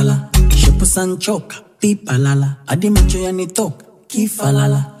 kiparala, shepu sanchoka, pipalala, adi macho yanitoka,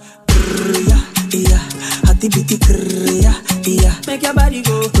 kifalala, yeah, hati biti yeah, make your body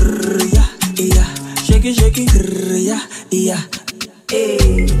go, yeah, shake it, yeah,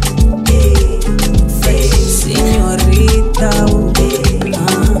 señorita,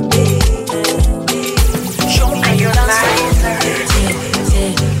 show me how you dance.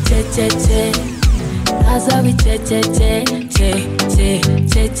 Azabi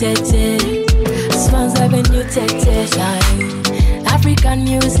Swans Avenue African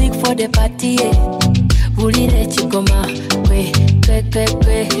music for for the party, Bulire chikoma, kwe.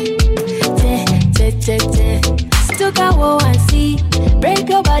 Che. Stuka wo and see. Break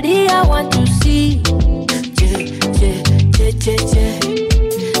your body, I want to see. Che.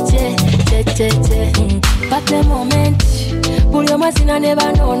 But the moment, pull your masina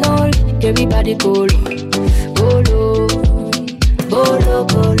never know no. Everybody go low.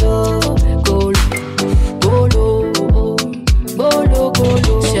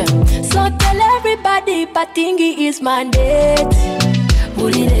 So tell everybody Patingi is mandate.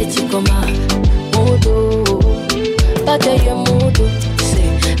 Bulire chikoma modo, pate ye modo. Say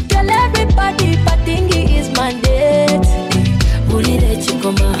tell everybody Patingi is mandate. Bulire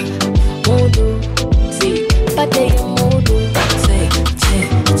chikoma modo, say pate ye modo. Say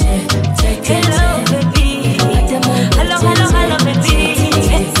che. Hello baby, hello baby.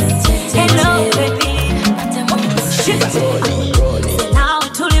 Hello baby. Nawe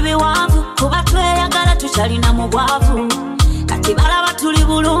tuli biwavu kuba tweyagala tukyalina mu bwavu kati balaba tuli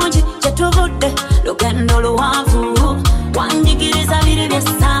bulungi kyetuvudde lugendo luwanvu wanjigiriza biri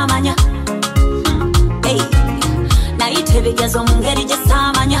byesaamanya nayita ebigezo mu ngeri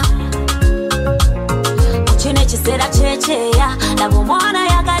gyesaamanya kino ekiseera kyekyeya laba omwana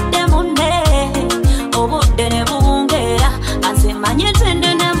yagadde munne obudde ne buwungeera anze manye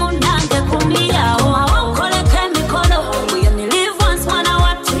ntende ne munnange kumirawo awonkoleko emikolo we only live once mwana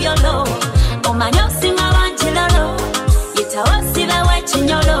wattu yolo omanye osinga bankirolo yitawo sibewo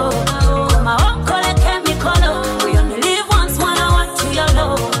ekinyolo koma wonkoleko emikolo we only live once mwana wattu yolo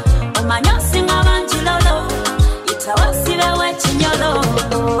omanye osinga bankirolo yitawo sibewo ekinyolo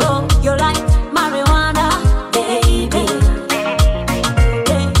you like marijuana baby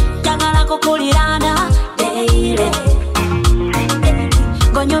njagala kukulirana daily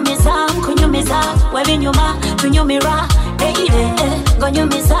kunyumiza webinyuma tunyumira daily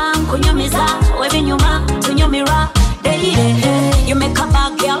kunyumiza webinyuma tunyumira daily you make a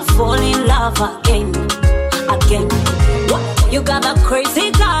bad girl fall in love again what? You got a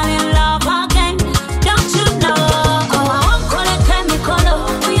crazy girl in love again don't you know I won't call it chemical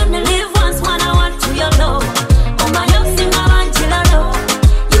we only live once when I want to your love oh my young singer and chilolo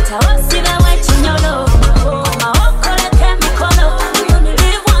yitawasibe wechinyolo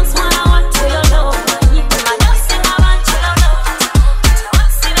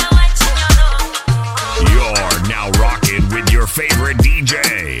favorite DJ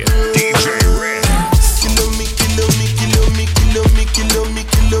Red.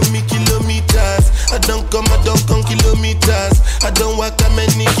 Kilometers. I don't come kilometers. I don't walk that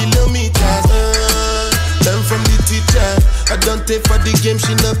many kilometers. Learn from the teacher. I don't take for the game,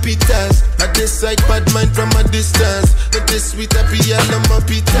 she no pitas. I decide bad mind from a distance. Not this sweet, I be all on my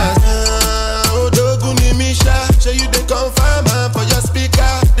pitas. Oh, Doguni Misha, show you the confirm for your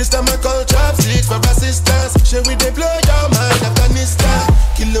speaker. This time I call chopsticks for assistance. Show we they blow your mind, Afghanistan.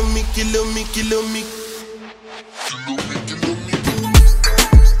 Kilo me.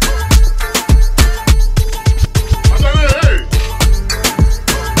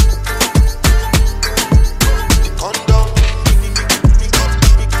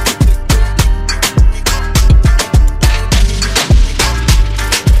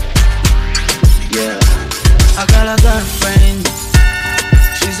 I got a girlfriend.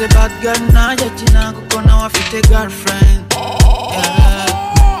 She's a bad girl now, Jatina Kukona wafite girlfriend. Yeah.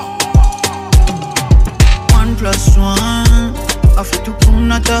 1+1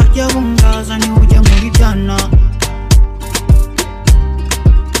 afitukuna taja ungaza ni uja mulitana.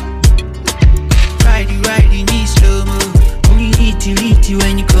 Riding in slow-mo. Only litty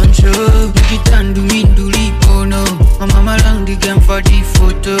when you control. You can do oh no. My mama long the game for the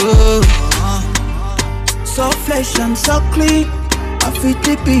photo. So fresh and so clean, I fit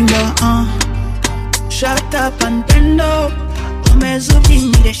the finger, shut up and bend up,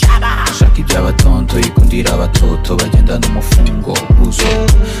 umezubini de shaba. Shaki by'abatonto ikundira abatoto bagenda n'umufungo uzo.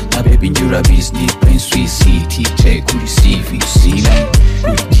 Na baby njura business Prince Sweet City check kuri CV see me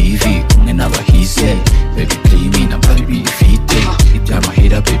kuri TV kumwe n'abahize. Baby play me na baby fite.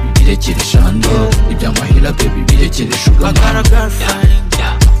 Iby'amahera baby birekere shando. Iby'amahera baby birekere sugar. I got a girlfriend.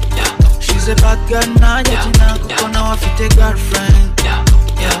 She's a bad girl now, Jatina Kukona wafite girlfriend.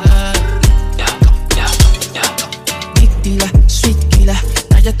 Big dealer, sweet killer.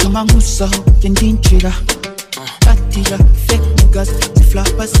 Naja tuma nguso, kendinchira. Tatira, fake niggas.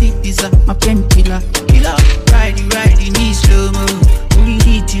 Ziflapa sipiza, my pen killer. Riding in slow-mo. Only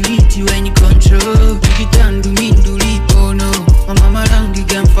litty when you control. You can do oh no. My mama long the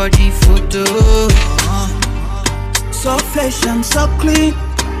game for the photo. So fresh and so clean,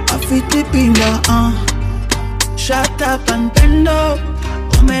 I fit the finger, shut up and bend up.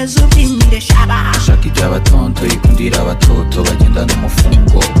 Umezu kijaba tonto ikundira abatoto bagenda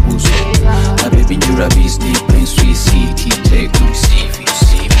n'umufungo uzo na baby njura business prince sweet city take to receive you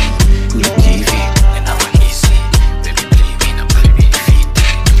see me kuri TV and I'm easy baby play me na baby fit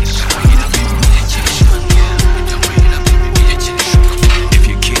if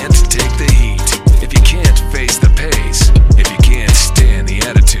you can't take the heat, if you can't face the pace, if you can't stand the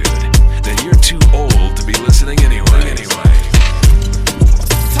attitude, then you're too old to be listening anyway.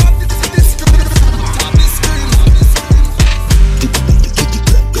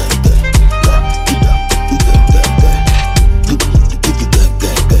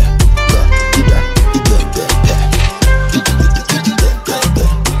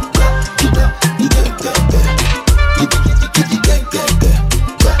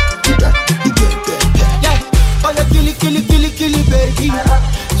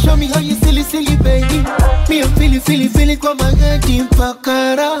 Show me how you silly, silly, baby. Me, I'm feeling, kwa magadi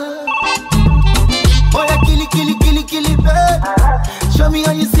mpakara. Oh, yeah, killy, baby. Show me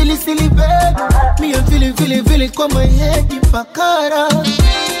how you silly, silly, baby. Me, I'm feeling, kwa magadi mpakara.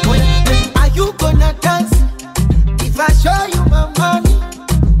 Oh, yeah, are you gonna dance? If I show you my money,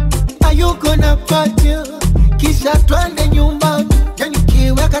 are you gonna party? Kisha twende nyumbani. Yani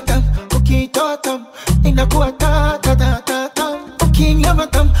kiweka tam, ukitoa tam, inakuwa ta. Nyama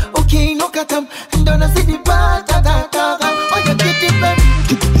tam, okay, no katam, ndona zidi pa ta. Oh, you get it, baby.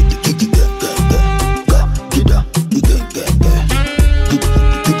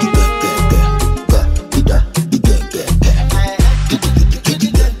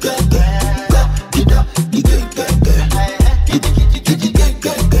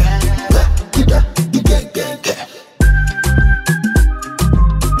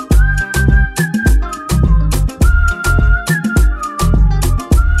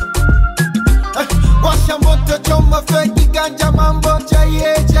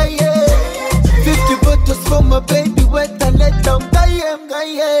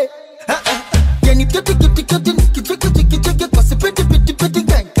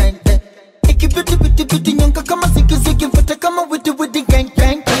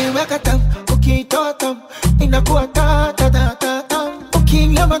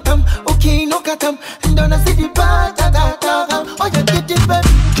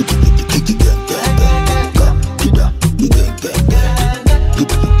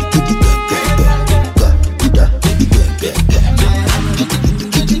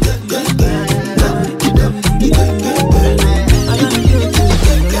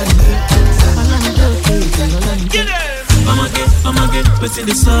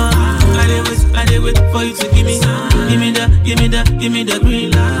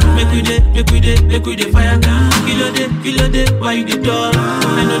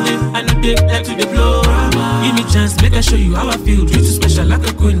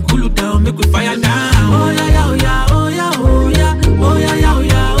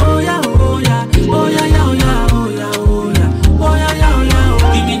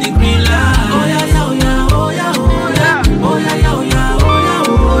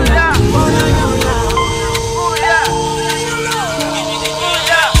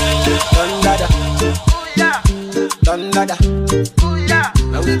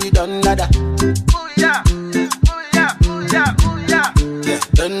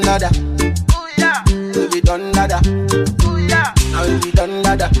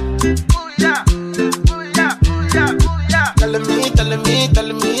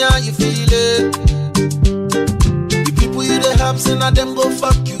 Telling me how you feel it. The people you the have seen, them go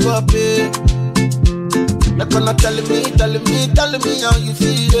fuck you up, eh. They're gonna telling me how you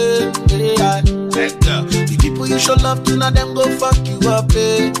feel it. Yeah. The people you show love to, now them go fuck you up,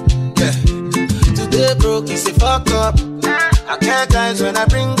 eh. Yeah. Today broke, you say fuck up. I care guys when I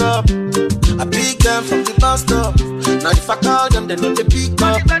bring up. I pick them from the bus stop. Now if I call them, they know they pick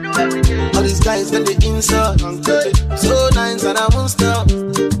up. All these guys when they insult. So nice and I won't stop.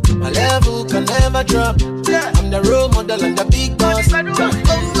 My level can never drop. I'm the role model and the big boss.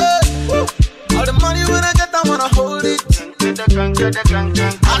 All the money when I get, I wanna hold it.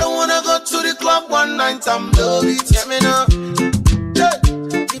 I don't wanna go to the club one night, I'm love it. Get me now.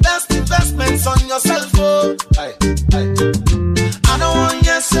 The best investments on yourself, oh. I don't want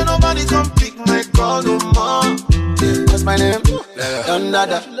yes, so nobody come pick my call no more. What's my name? Don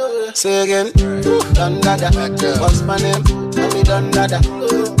Dada. Say again. Don Dada. What's my name? Mommy Don Dada.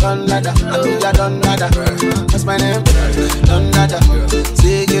 Don Dada. Abuja Don Dada. What's my name? Don Dada.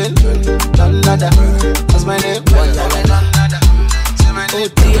 Say again. Don Dada. What's my name? Don Dada. Oh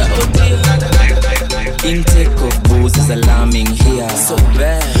dear, oh dear. Intake of booze is alarming here. So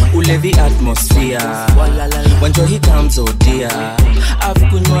bad. Ulevi atmosphere. When joy he comes, oh dear. I've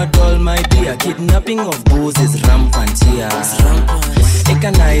kunywa all my beer. Kidnapping of booze is rampant here.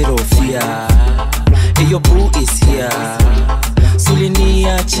 Eka Nairo fear. Hey, your boo is here.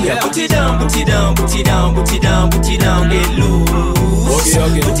 Sulinia chia. Put it down, put it down, put it down, put it down, put it down, let loose.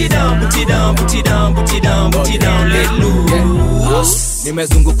 Put it down, put it down, put it down, put it down, put it down, let loose.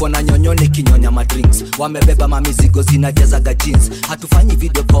 Nimezungukwa na nyonyo nikinyonya madrinks. Wamebeba mamizigo zinajazaga jeans. Hatufanyi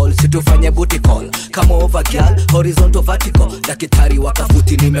video call, situfanye booty call. Kama over girl, horizontal vertical. Dakitari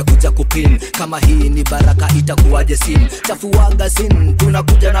wakafuti nimekuja kupin. Kama hii ni baraka itakuwaje sin. Chafuwaga sin,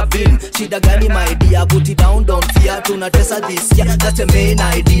 tunakuja na bin. Shida gani my dear, booty down, don't fear. Tunatesa this year, that's the main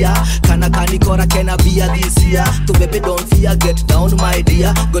idea. Kana kora kena via this year. To baby don't fear, get down my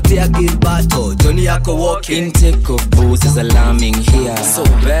dear. Gotea Gilberto, Johnny yako walking. Intake of booze is alarming here. So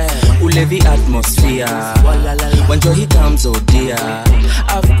bad, ulevi atmosphere. When joy comes, oh dear,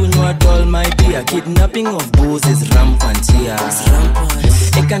 I've kunywa doll my dear. Kidnapping of booze is rampant here.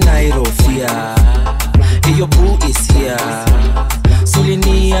 Eka Nairo fear. Hey, your boo is here.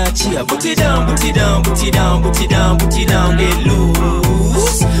 Sulinia chia. Put it down, put it down, put it down, put it down, put it down, let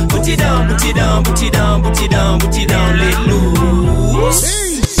loose. Put it down, put it down, put it down, put it down, put it down, let loose.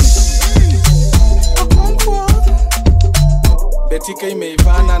 Betika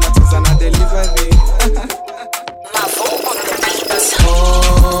imeivana na cheza na delivery.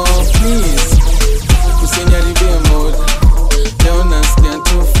 Oh please, usiniharibie mood. Leo nasikia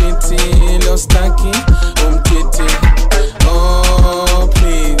tu fiti, leo staki umkiti. Oh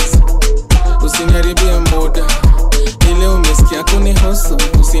please, usiniharibie mood. Ile umesikia kunihusu,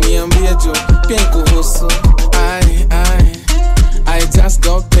 usiniambie jo pia kuhusu. I just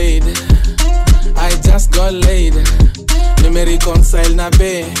got paid, I just got laid. Nime reconcile na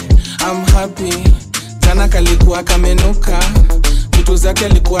be, I'm happy. Jana kalikuwa kamenuka, vitu zake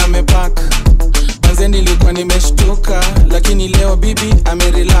alikuwa amepaka. Manze nilikuwa nimeshtuka, lakini leo bibi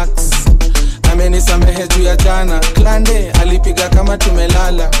amerelax. Amenisamehe juu ya jana, klande alipiga kama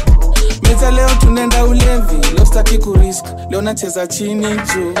tumelala. Meza leo tunenda ulevi, leo staki kurisk, leo nacheza chini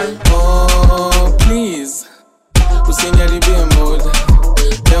juu. Oh please, usiniharibie mood.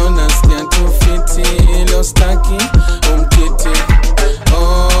 Leo nasikia tu fiti, leo staki umkiti.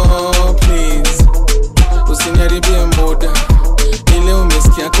 Oh please, usiniharibie mood. Ile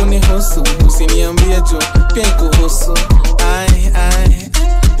umesikia kunihusu, usiniambie jo pia kuhusu.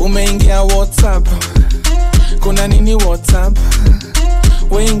 Umeingia WhatsApp, kuna nini WhatsApp?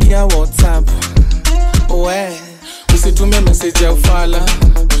 Weingia WhatsApp, usitume message ya ufala.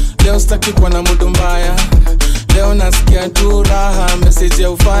 Leo staki kuwa na mudu mbaya. Leo nasikia tu raha, message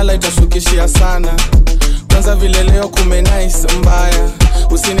ya ufala itashukishia sana. Kwanza vile leo nice mbaya,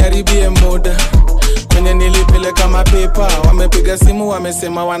 usiniharibie muda. Kwenye nilipeleka mapepa, wamepiga simu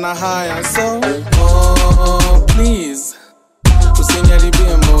wamesema wana haya. So, oh please,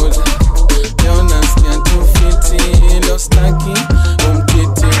 usiniharibie muda. Leo nasikia tu fiti, leo staki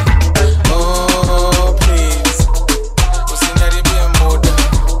umkiti. Oh please, usiniharibie muda.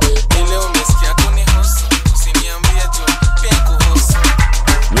 Ile umesikia kunihusu, usiniambie jo pia kuhusu.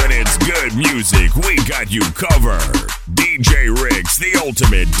 When it's good music, we got you covered. DJ Riggs, the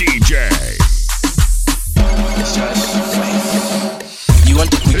ultimate DJ. You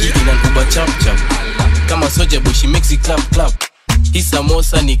want to quick it in an Uber chap chap. Kama soja bushi makes it clap clap. Hii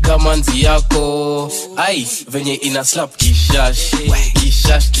samosa ni kama nzi yako. Ai, venye ina slap kishash.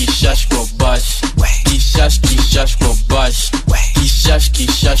 Kishash kishash kwa bash. Kishash kishash kwa bash. Kishash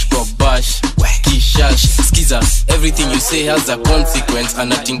kishash kwa bash. Kishash. Skiza, everything you say has a consequence.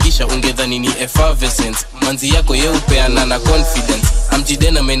 Anatingisha ungedhani ni effervescence. Manzi yako yeupeana na confidence.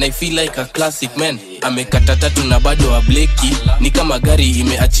 Amjidena man, I feel like a classic man. Amekata tatu na bado wa bleki. Ni kama gari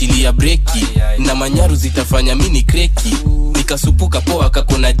imeachilia breki. Na manyaru zitafanya mini kreki. Nikasupuka poa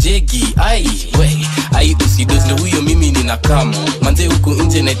kakona jegi. Ai usidozle huyo mimi nina kama. Manze huku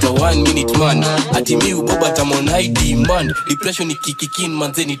nje naitwa 1 minute man. Ati mi uboba tamon ID man. Depression ni kikikin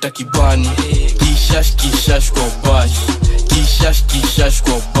manze nitakibani. Kishash kishash kwa bash. Kishash kishash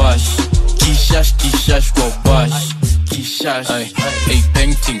kwa bash. Kishash kishash kwa bash. Kishash. Hey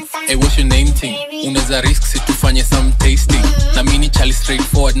painting, hey what's your name thing? Unaweza risk si tufanye some tasting. Na mini chali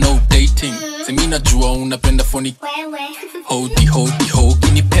straightforward no dating. Simi najua unapenda phony. Hodi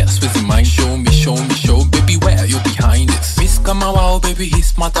kini pass with mind. Show me baby where you behind this. Miss kama wao baby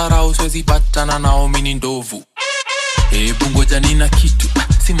his matarao. Swezi patana nao mini ndovu. Bungoja nina kitu.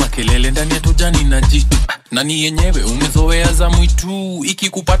 Si makelele ndani ya tojani na jitu. Nani yenyewe umezoea za mwitu. Iki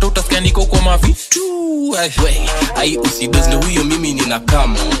kupata utasikia niko kwa mavitu. Ai usidozle huyo mimi nina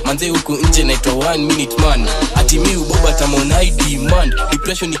kama. Manze huku nje naitwa 1 minute man. Ati mi uboba tamon ID man.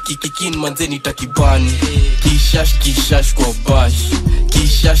 Depression ni kikikin manze nitakibani. Kishash kishash kwa bash.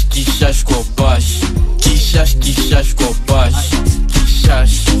 Kishash kishash kwa bash. Kishash kishash kwa bash.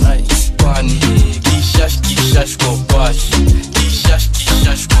 Kishash pani. Kishash kishash kwa bash. Kishash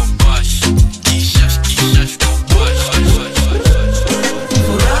kishash kwa bash. Kishash kishash kwa bash.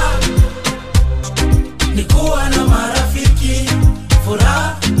 Furaha ni kuwa na marafiki.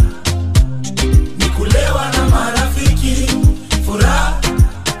 Furaha ni kulewa na marafiki. Furaha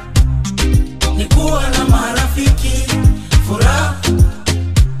ni kuwa na marafiki. Furaha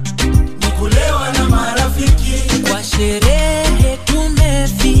ni kulewa na marafiki. Kwa sherehe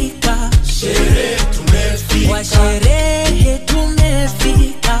tumefika. Sherehe tumefika. Kwa sherehe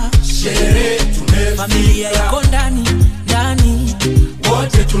tumefika. Sherehe tumefika. Familia yako ndani ndani,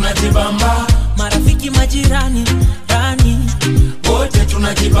 wote tunajibamba. Marafiki majirani ndani, wote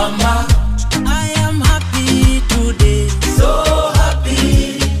tunajibamba. I am happy today, so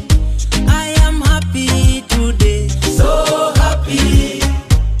happy. I am happy today, so happy.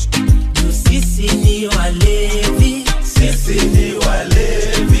 Sisi ni walevi, sisi ni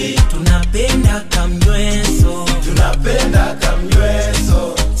walevi. Tunapenda kamnyweso, tunapenda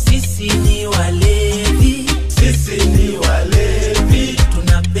kamnyweso. Sisi ni walevi, sisi ni walevi.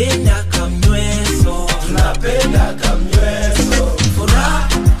 Tunapenda kamnyweso, tunapenda kamnyweso. Furaha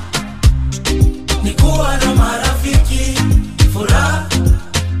ni kuwa na marafiki. Furaha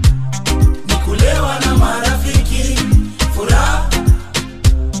ni kulewa na marafiki. Furaha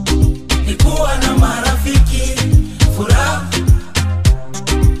ni kuwa na marafiki. Furaha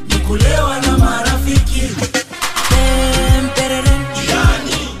ni kulewa na marafiki. Pem pereren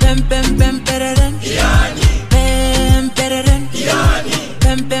yani. Pem pem pem pereren yani. Pem pereren yani.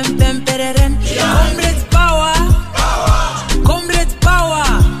 Pem pem pem pereren yani. Comrades power, power. Comrades power,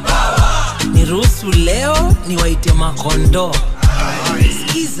 power. Niruhusu leo niwaite makondo.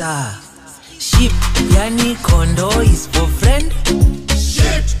 Skiza. Sheep yani kondo is for friend.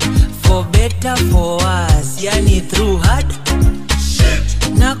 Sheep for better for us yani through hard.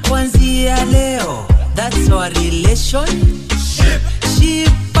 Sheep na kuanzia leo that's our relation. Sheep sheep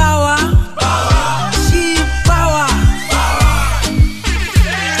power, power. Sheep power, power.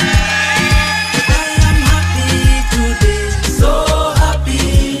 I am happy today, so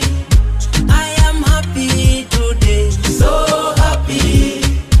happy. I am happy today, so happy.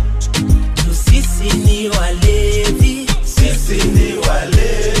 Sisi ni walevi, sisi ni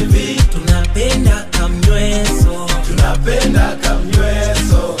walevi. Tunapenda kamnyweso, tunapenda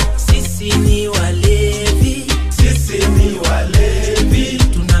kamnyweso. Sisi ni walevi, sisi ni walevi.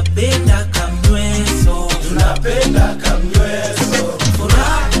 Tunapenda kamnyweso, tunapenda kamnyweso.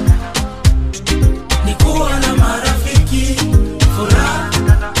 Furaha ni kuwa na marafiki. Furaha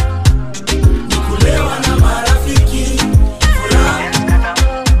ni kulewa na marafiki. Furaha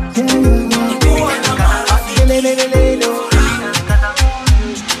ni kuwa na marafiki.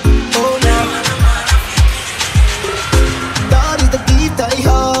 Oh, now. God is the gift I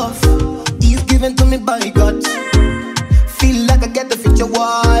have. He's given to me by God. Feel like I get the future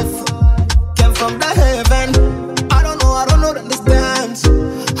wife. Came from the heaven. I don't understand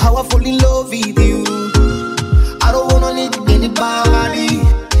how I fall in love with you. I don't wanna need anybody.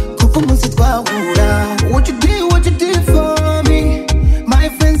 What you did for me. My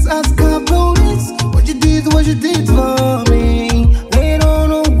friends ask about this. What you did for me. They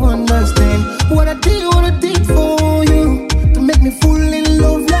don't understand what I did for you. To make me fall in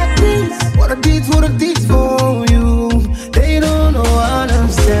love like this. What I did for you. They don't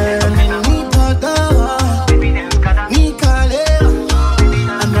understand.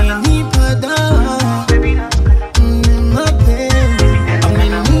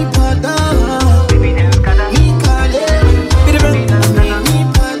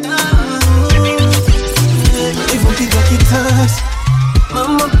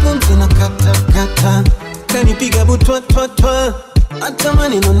 Mama pumzi na kata kanipiga butwa twa twa, hata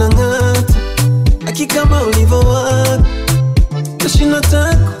maneno nang'ata, akikama ulivo wako nashinda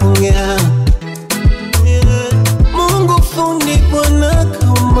takuongea. Mungu fundi Bwana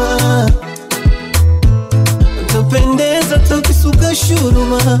kama utapendeza tukisuka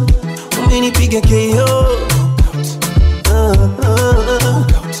shuruma, umenipiga KO.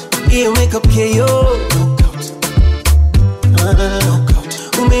 Iyo makeup KO.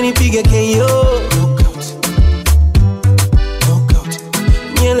 Umenipiga KO.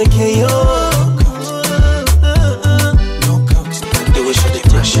 Nyele KO. Do it for the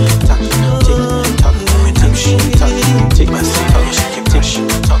crush. Talk, take my seat.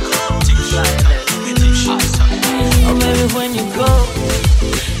 Talk, oh baby, when you go,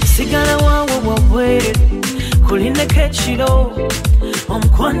 sigara wangu wawere kulinda kechiro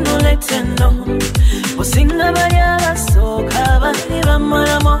omkwano leteno osinga bayala soka niba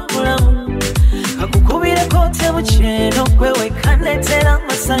mulamu mulamu kakukubire kote mucheno kwewe kanetera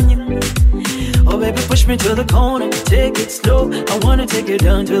masanyu. Oh baby, push me to the corner, take it slow. I wanna take you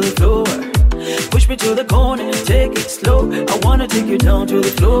down to the floor. Push me to the corner, take it slow. I wanna take you down to the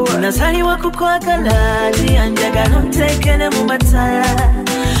floor. Nazaliwa kukwagala, ndianjagala ntekene mu matala.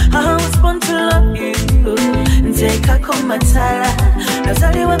 I was born to love you, nteka ko matala.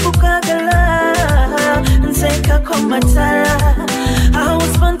 Nazaliwa kukwagala, nteka ko matala. I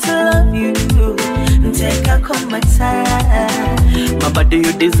was born to love you, nteka ko matala. My body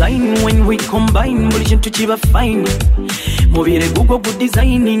you design when we combine, mulishin tuchiba fine. Mobile Google good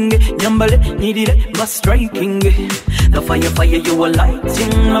designing, nyambale nidire but striking. The fire you are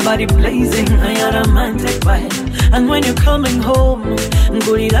lighting, my body blazing. I am a romantic vibe. And when you're coming home,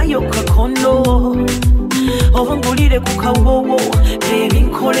 ngulira yoka kondo. Oh ngulire kukawo, baby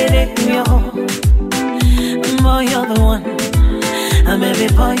kolere yo. Boy you're the one, baby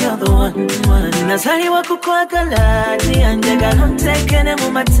boy you're the one. Nazaliwa kukwagala, ndianjagala ntekene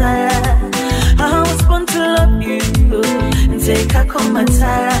mu matala. I was born to love you, nteka ko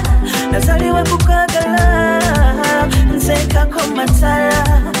matala. Nazaliwa kukwagala, nteka ko matala.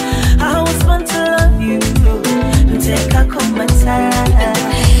 I was born to love you, nteka ko matala.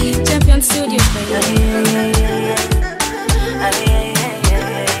 Champion Studio, baby.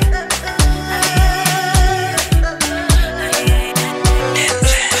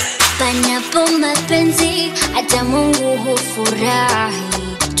 Panapo mapenzi hata Mungu hufurahi.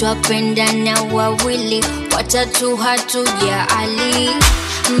 Twapendana wawili, watatu hatujali.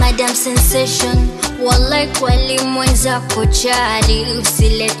 Madam Sensation, wallahi kweli mwenzako chali.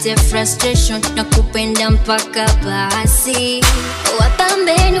 Usilete frustration, na kupenda mpaka basi.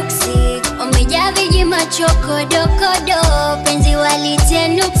 Wapambe nuksi, wamejaa viji machokodokodo. Penzi walitie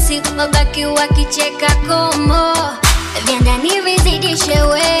nuksi, wabaki wakicheka komo. Vyandani vizidishe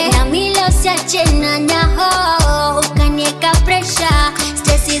we, na milo siache na naho. Ukanieka pressure,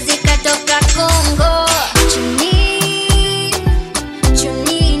 stresi zikatoka Kongo.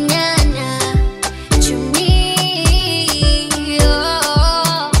 Chuni nana, chuni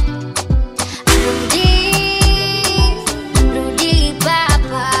oh. Rudi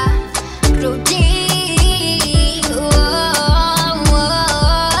baba, rudi oh.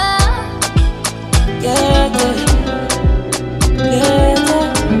 Yeah.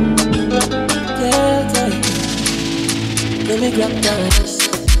 Let me grab that ass.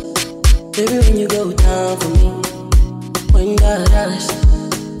 Baby, when you go down for me, when that ass,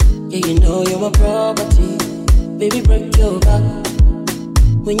 yeah, you know you're my property. Baby, break your back.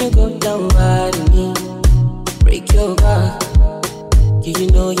 When you go down right on me, break your back. Yeah, you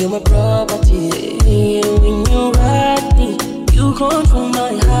know you're my property. And when you ride me, you control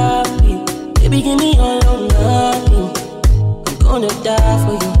my heartbeat. Baby, give me all or nothing. I'm gonna die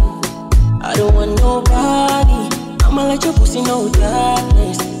for you. I don't want nobody. I'ma let your pussy know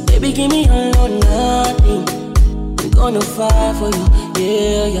darkness. Baby, give me all or nothing. I'm gonna fight for you,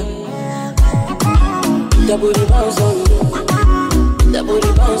 yeah. That booty bounce on me. That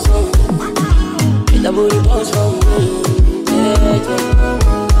booty bounce on me. That booty bounce on me, yeah.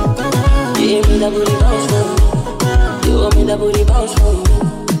 Give me that booty bounce on me. You want me that booty bounce on me.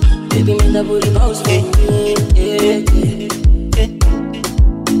 Baby, me that booty bounce on me, yeah.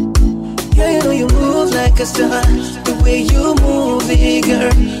 Girl, you know you move like a star. The way you move it,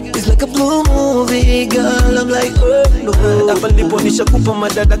 girl, it's like a blue movie, girl. I'm like, oh no. Hapa ndipo nishakupa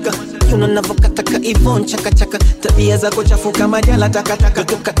madadaka. You know navokataka Ivon chaka chaka. Tabia zako chafu kama jala taka taka.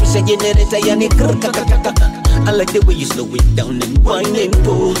 Kutoka tusha generator yani krkakakaka. I like the way you slow it down and wine and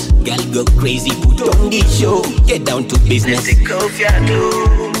pose. Girl, go crazy, put on the show. Get down to business. Take off your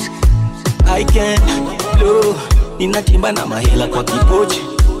clothes. I can't blow. Ninatimba na mahela kwa kipochi.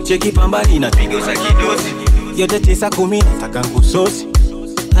 Cheki pambani na pigo za kidosi. Yote 9-10 nataka kusosi.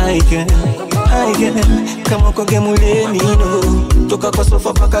 I can kama uko gemuleni no. Toka kwa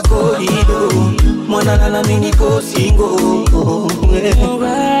sofa paka korido. Mwana lala mimi niko single.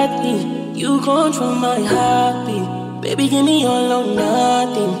 You control my heartbeat. Baby, give me all or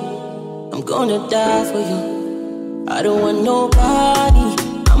nothing. I'm gonna die for you. I don't want nobody.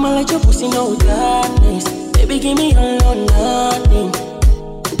 I'ma let your pussy know darkness. Baby, give me all or nothing.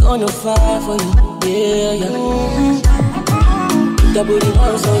 I'm gonna fight for you, yeah. That booty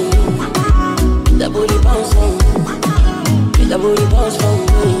bounce on me. That booty bounce on me. That booty bounce on me,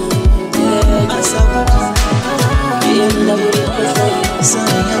 yeah. Yeah, that booty bounce on me.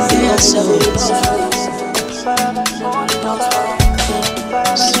 That booty bounce on me.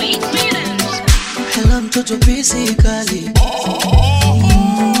 Hello mtoto basically.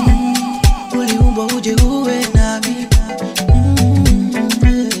 Uliumba uje uwe nami.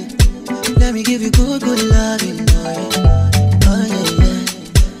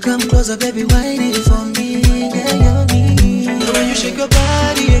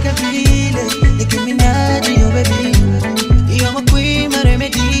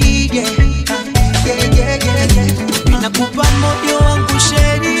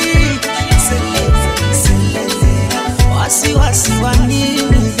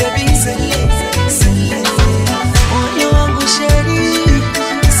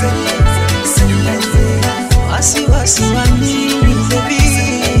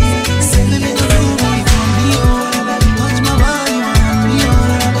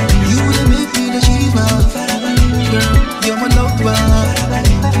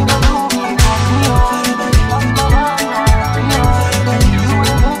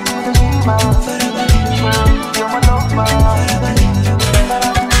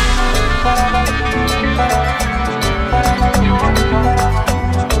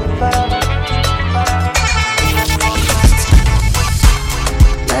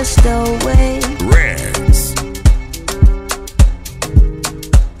 away. Reds.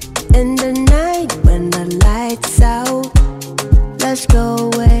 In the night when the lights out, let's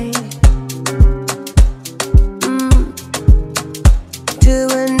go away. To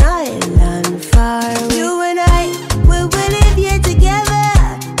an island far away. You and I, we will live here together.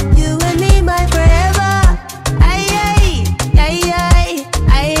 You and me, my forever. Aye, aye, aye, aye,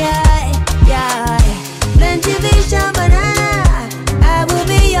 aye, aye, aye. Plenty fish and banana, I will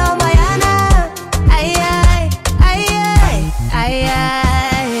be your Mayana. Aye, aye, aye, aye, aye,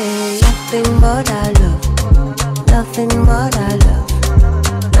 aye. Nothing but our love, nothing but our love,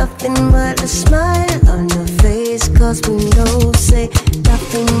 nothing but a smile on your face. 'Cause we know, say,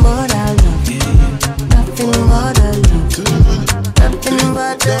 nothing but our love, nothing but our love, nothing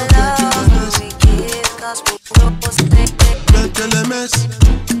but the love we give. 'Cause we know, say, LMS,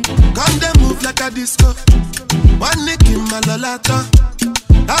 come they move like a disco. One nick in my lolata.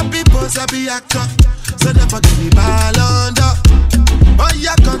 Happy pose, happy actor. So never give me ball under. Oh,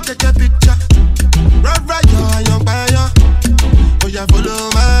 yeah, come take a picture. Right, you're a young buyer. Oh, yeah, follow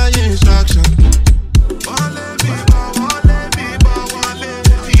my instruction.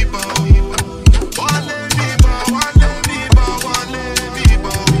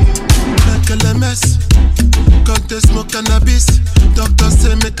 LMS, cut the smoke cannabis. Doctor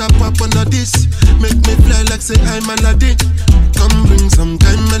say make a pop on this. Make me fly like say I'm Aladdin. Come bring some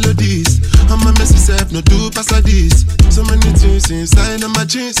kind melodies. I'm a messy self, no do pass this. So many things inside of my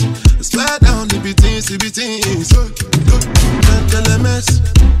jeans. I swear down, CBTs. LMS,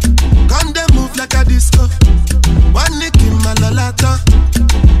 come they move like a disco. One nick in my lolata.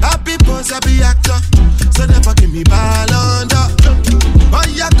 Happy pose, happy actor. So never give me ball under. Oh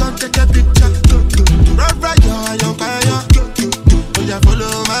yeah, come take a picture. Right, you're a young fire. Oh yeah,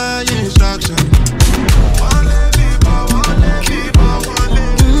 follow my instruction.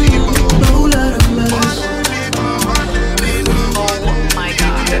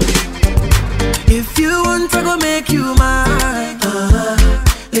 If you want, I go make you mine.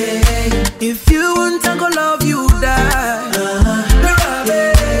 If you want, I go love you, die.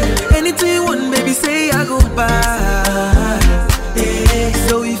 Anything you want, baby, say I go buy.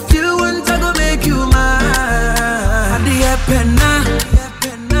 So if you want, I go make you mine. Adia penna,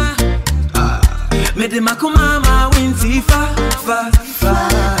 me de makumama winti fa.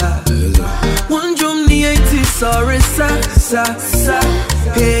 One drum ni eti sorry sa.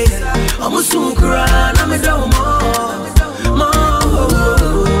 Hey, I'm a sukra, I'm a domo.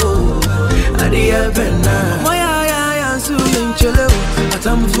 Adia penna, my eye, so in chelo.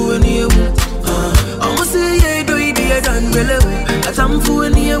 Atam fu ni you. I'm a say do it and below. Atam fu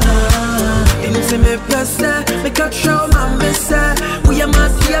ni you. Into me pesa, me cut show my messa. We are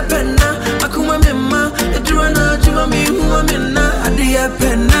masia penna, akuma mema. Edwana juma mi huwa mena. Adia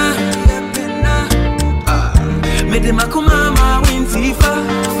penna. Me de makumama winti fa.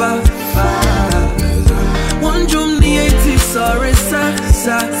 One drum ni eti sorry sa.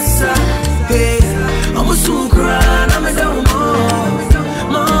 Hey, I'm a sukra, I'm a domo.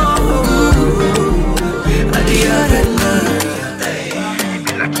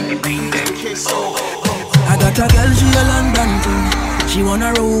 I got a girl, she a London thing. She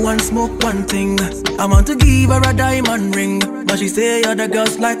wanna roll one, smoke one thing. I want to give her a diamond ring, but she say other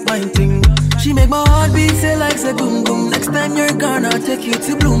girls like my thing. She make my heart beat say like say boom boom. Next time you're gonna take you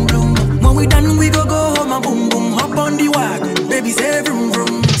to bloom bloom. When we done we go home and boom boom. Hop on the wagon, baby say vroom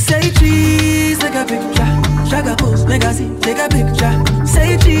vroom. Say cheese, take a picture. Shaka pose, make a see, take a picture.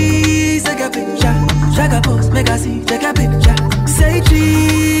 Say cheese, take a picture. Shaka pose, make a see, take a picture. Say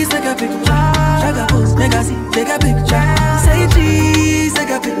cheese, take a picture. Shaka pose, make a see, take a picture. Say cheese, take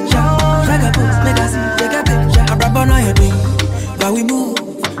a picture. Shaka pose, make a see, take a picture. I rub on your thing, but we move.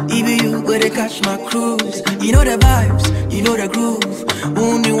 Even you go to catch my cruise. You know the vibes, you know the groove.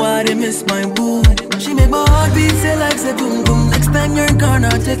 Only why they miss my boo. She make my heart beat say like say boom boom. Next time you're gonna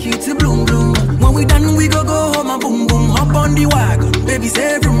take you to bloom bloom. When we done we go home and boom boom. Hop on the wagon, baby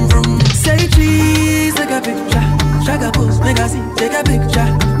say vroom vroom. Say cheese, take a picture. Shaka pose, make a see, take a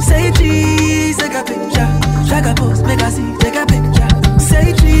picture. Say cheese, take a picture. Shaka pose, make a see, take a picture.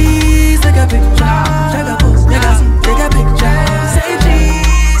 Say cheese, take a picture. Shaka pose, make a see, take a picture. Say cheese.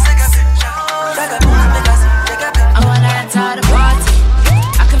 I wanna enter the party.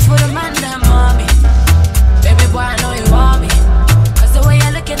 I can feel the man them on me. Baby boy, I know you want me. 'Cause the way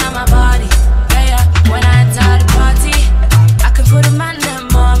you're looking at my body. Yeah. When I enter the party, I can feel the man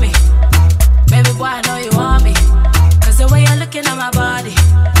them on me. Baby boy, I know you want me. 'Cause the way you're looking at my body.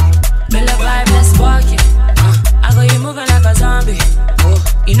 Build a vibe, let's spark it. I got you moving like a zombie.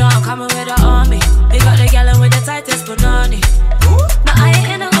 You know I'm coming with the army. They got the gal with the tightest banana. No, I ain't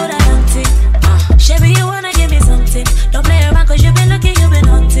in a good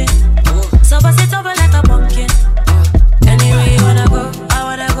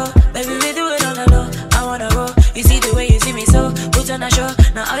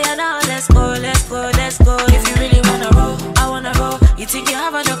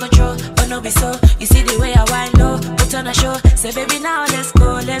let's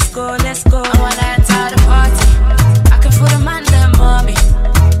go, let's go, let's go. I wanna enter the party. I can feel the man them on me.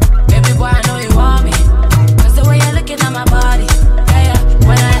 Baby boy, I know you want me. Cause the way you're looking at my body. Yeah, yeah.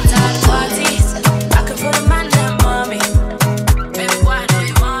 When I enter the party, I can feel the man them on me. Baby boy, I know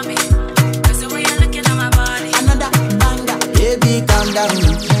you want me. Cause the way you're looking at my body. Another banger. Baby, calm down,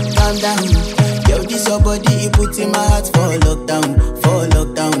 calm down. Yo, this your body, it puts in my heart for lockdown,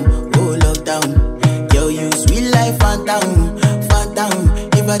 oh lockdown. Yo, you sweet life, phantom, phantom.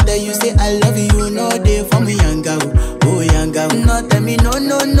 If I tell you say I love you, you know they for me, young girl, oh young girl. No, tell me no,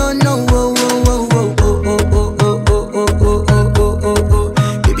 no, no, no, oh, oh, oh, oh, oh, oh, oh, oh, oh, oh, oh, oh,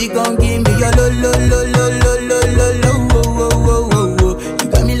 oh. Baby, come give me your lo, lo, lo, lo, lo, lo, lo, lo, oh, oh, oh, oh, oh. You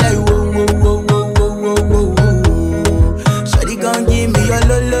got me like whoa, whoa, whoa, whoa, whoa, whoa, whoa. Shawty, come give me your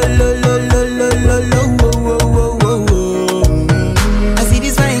lo, lo, lo, lo, lo, lo, lo, lo, oh, oh, oh, oh. I see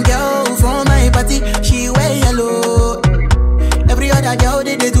this fine girl from my party, she wear yellow. Every other girl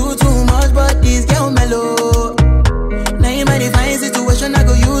they do too much, but this girl mellow. Now in my divine situation, I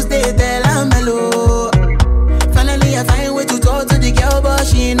go use they tell I'm mellow. Finally I find way to talk to the girl, but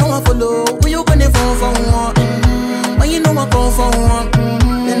she ain't no one follow. When you gonna phone for one? When you know I call for one?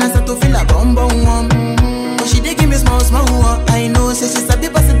 Then I start to feel a bum bum one. But she dey give me small small one. I know say she's a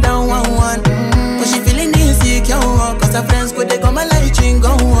bit pass it down one one. But she feeling insecure one. Cause her friends could they come and light ring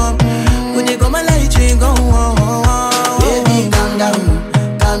go on. Could they come and light ring go on. Baby calm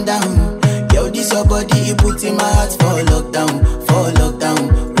down, calm down. Yo, this your body, you put in my heart for lockdown, oh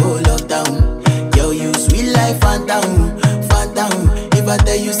lockdown. Yo, you sweet life, phantom, phantom. If I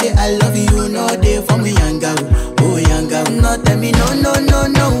tell you say I love you, you know they for me, young girl, oh young girl. No, tell me no, no, no,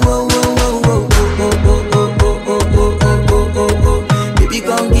 no, oh, oh, oh, oh, oh, oh, oh, oh, oh, oh, oh, oh, oh. Baby,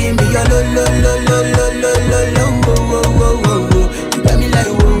 come give me your lo, lo, lo, lo, lo, lo, lo, lo, oh, oh, oh, oh, oh. You got me like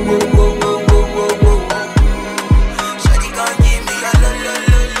whoa, whoa, whoa, whoa, whoa, whoa, whoa. Shawty, come give me your lo, lo,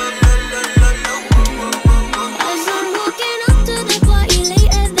 lo, lo, lo, lo, lo, lo, oh, oh, oh, oh. As I'm walking up to the party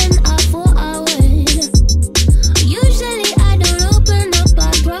later than I thought I would. Usually I don't open up,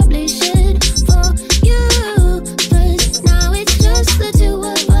 I probably should for you. But now it's just the two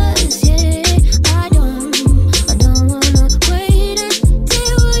of us, yeah. I don't wanna wait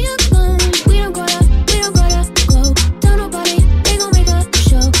until you come. We don't gotta go. Tell nobody, they gon' make a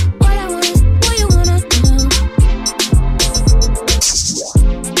show. What I want is what you wanna know.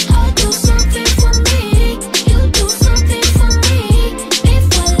 I'll do something for me, you do something for me. If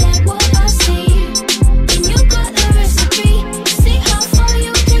I like what I see, then you got the recipe. See how far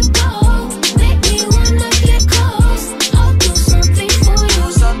you can go, make me wanna get close. I'll do something for you,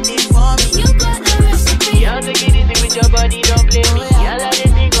 you got the recipe. Y'all take it easy with your body, don't play me. Y'all let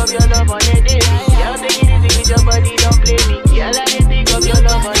it think of your love on the daily. Y'all take it easy with your body, don't play me. Y'all let it think of your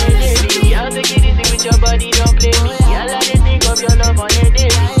love on the daily. Y'all take it easy with your body, don't play me. Y'all let it think of your love on the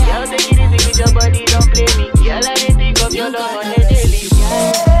daily. Y'all take it easy with your body, don't play me. Y'all let it think of your love on the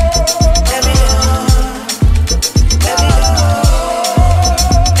daily.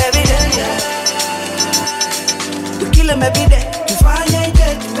 Kill him every day. To find a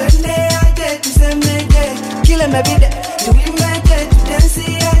day, when they are dead, to send me day. Kill him every day. To win my day, to dance a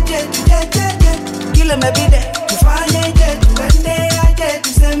day, to kill him every day. To find a day, when they are dead, to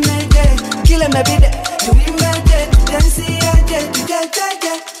send me day. Kill him every day. To win my day, to dance a day, to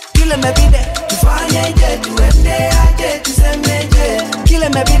kill him every day. To find a day, when they are dead, to send me day. Kill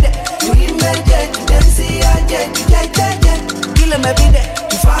him every day. To win my day, to dance a day, to kill him every day.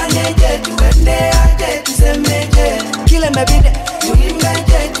 To find a day, when they are dead, to send me day. Kill him every day. To win my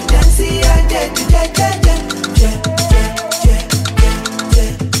day, to dance a day, to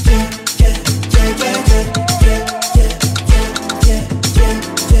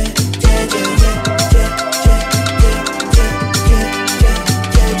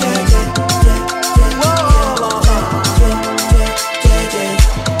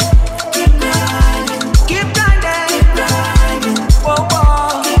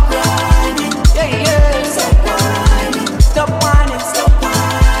Stop whining,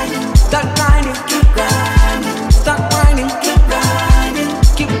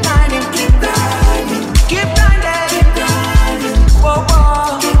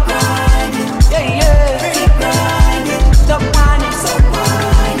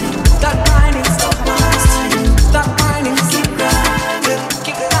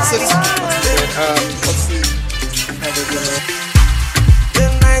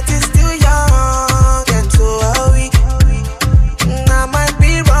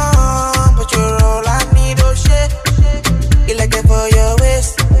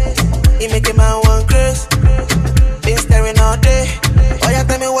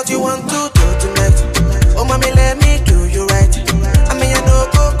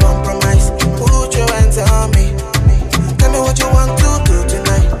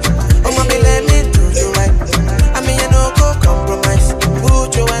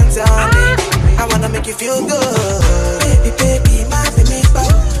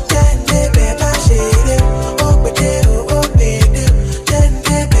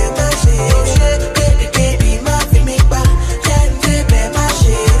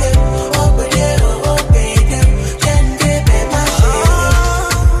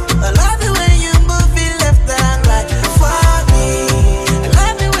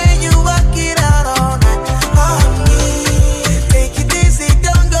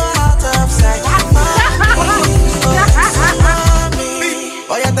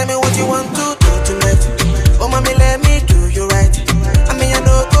 Tell me what you want to do tonight. Oh, mommy, let me do you right. I mean, I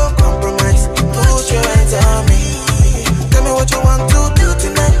know go compromise. Put your hands on me. Tell me what you want to do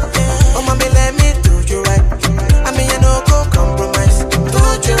tonight. Oh, mommy, let me do you right. I mean, I know go compromise.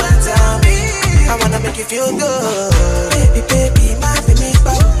 Put your hands on me. I wanna make you feel good. Baby, baby, my baby,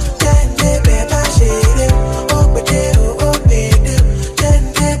 baby, baby, my shit. Oh, baby, oh, baby,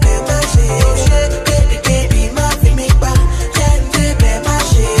 baby, my shit. Baby, baby, my baby, baby, my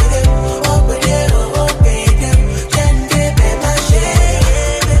shit. Oh, baby, oh, baby, baby, my shit.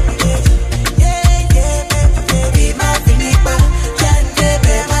 Yeah, yeah, baby, my baby,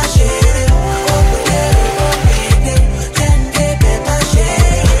 baby, my shit. Oh, baby, baby, my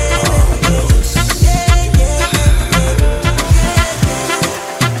shit.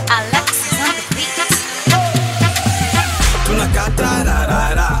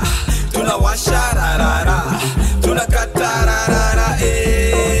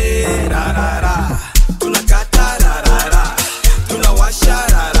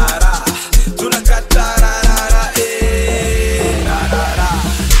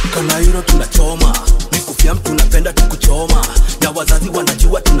 Tunachoma mikufia mtu napenda tukuchoma na wazazi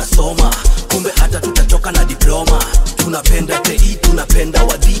wanajua tunasoma, kumbe hata tutachoka na diploma. Tunapenda tei, tunapenda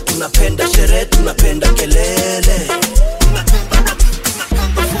wadhi, tunapenda sherehe, tunapenda kelele.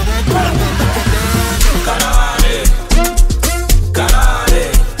 Karare,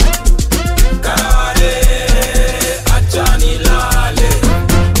 karare, karare, acha nilale.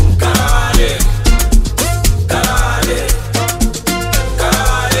 Karare, karare,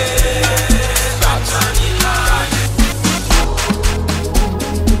 karare, acha nilale.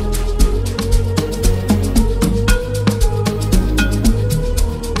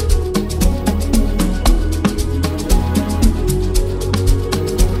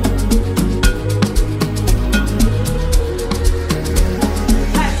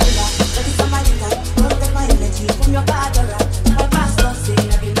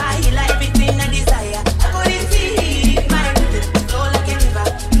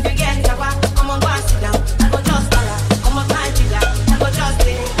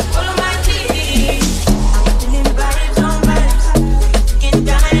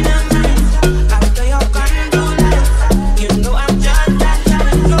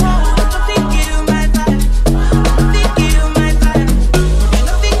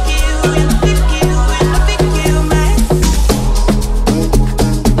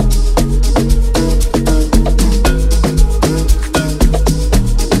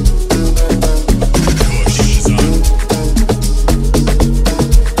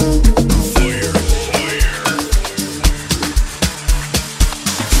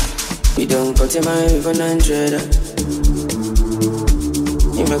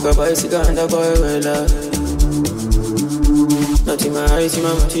 You make a bicycle and a boy well up. Not in my eyes, in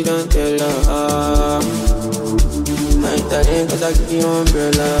my mouth, you don't tell her. I ain't that in cause I give you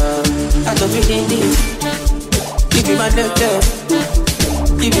umbrella. I thought we did this. Give you my necklace,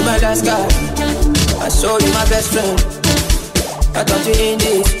 give you my last card. I show you my best friend. I thought we in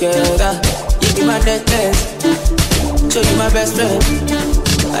this together. Give you my necklace, show you my best friend.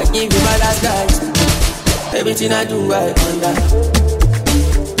 I give you my last card. Everything I do, I wonder.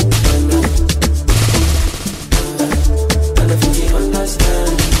 I don't think you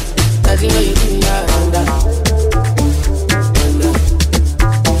understand. That's the way you do, I wonder.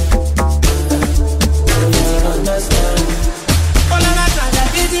 I don't think you understand. All of my friends are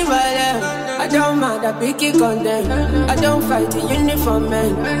busy by them. I don't mind, I pick it on them. I don't fight the uniform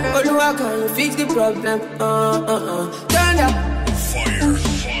man. Oluwa, can you fix the problem? Thunder. Fire.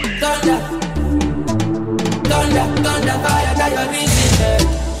 Thunder. Thunder, fire, that you're missing.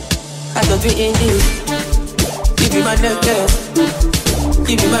 I thought we in this. Give you my necklace,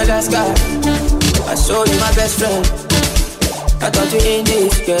 give you my last card. I show you my best friend. I thought we in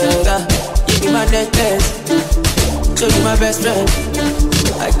this together. Give you my necklace, show you my best friend.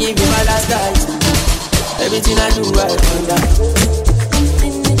 I give you my last card. Everything I do, I wonder.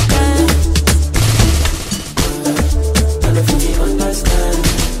 I don't think you understand.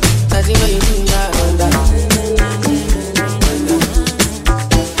 That's the way you do, I wonder.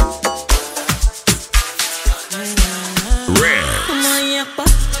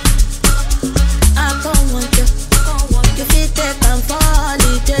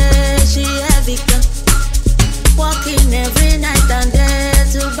 Every night and day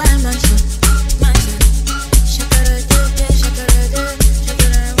to buy my shit. Shakara,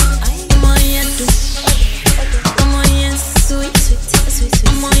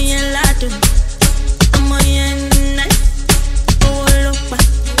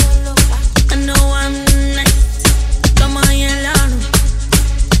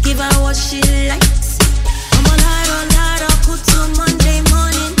 give her what she likes. I'm a ladder, put to Monday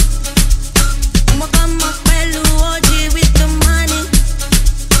morning. I'm a come up OG with the money.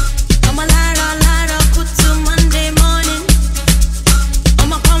 I'm a ladder, put to Monday morning.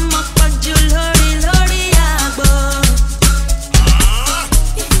 I'm a come up Lori, agbo.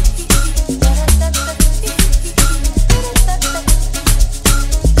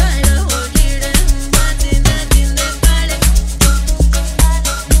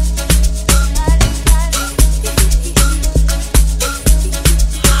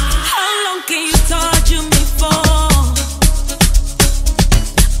 How long can you torture me for?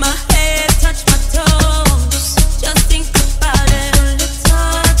 My head touch my toes. Just think about it. Only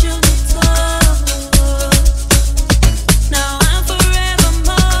torture me now I'm forever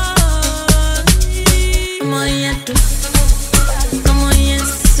more. Come on, yeah, do. Come on, yeah,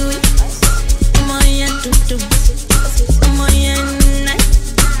 sweet. Come on, yeah, do. Come on, yeah, nice.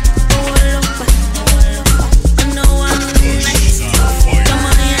 Oh, look, I know I'm nice. Come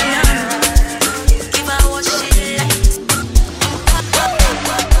on, yeah, give her what she likes.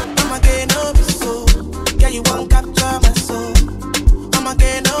 I'ma get no be so. Yeah, you won't capture my soul. I'ma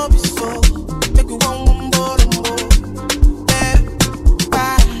get no be so. Make you want more. Better,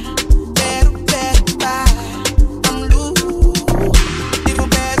 I'm loose. Even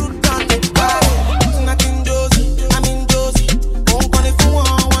better done it by. Nothing Josie, I'm in Josie. Won't call it for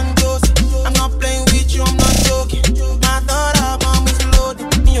one Josie. I'm not playing with you, I'm not joking. My thought of mom is loaded.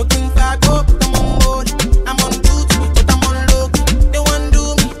 Me, you think back up, I'm on board. I'm on duty, but I'm on low. They want do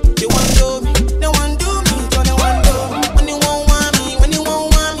me, they want do me. They want do me, so they want do me. When you won't want me, when you won't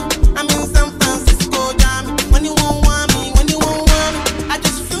want me, I'm in San Francisco, Jammy. When you won't want me, when you won't want me, I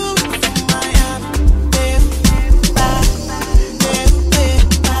just flew from Miami.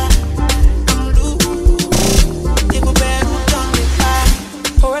 I'm loose. Even better done it by.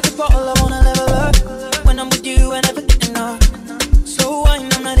 Pour out the bottle, I wanna level up. When I'm with you, I never get enough. So wine,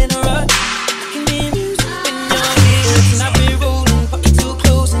 I'm not in a rush. Give me music when you're here. And I've been rolling, party too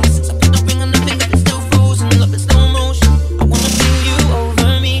close. And since I put the ring on the finger, it's still frozen. Love in slow motion. I wanna bring you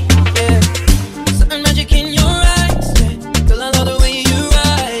over me, yeah. Certain magic in your eyes, yeah. Girl, I love the way you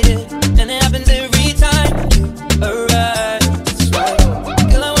ride it. And it happens every time you arrive. That's right.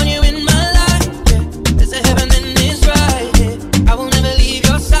 Girl, I want you in my life, yeah. There's a heaven and it's right, yeah. I will never leave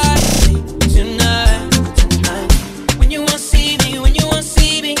your side, tonight. When you want to see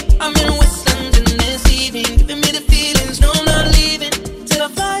me, I'm in West London this evening. Giving me the feelings, no, I'm not leaving till I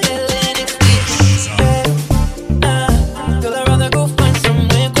fly Atlantic speaking. Girl, I'd rather go find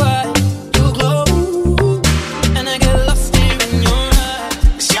somewhere quiet. You glow, and I get lost here in your eyes.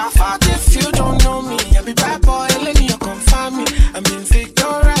 It's your fault if you don't know me. I be bad boy, letting you come find me. I'm in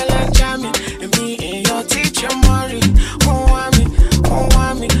Victoria and jamming, and me and your teacher Maureen. Won't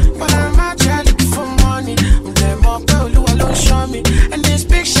want me, but I'm out here looking for money. Them up, girl, who alone show me, and these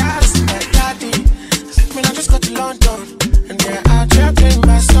big shots in my daddy. Man, I just got to London, and they're out here playing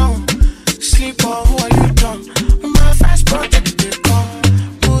my song. Sleep on, who are you done? My first project, they come.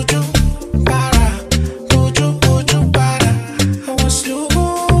 Buju, para. I was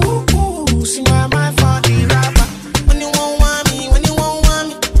losing my mind for the rapper. When you won't want me,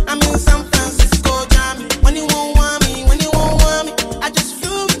 I'm in San Francisco, Jammy. When you won't want me, I just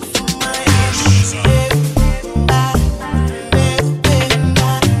flew from Miami.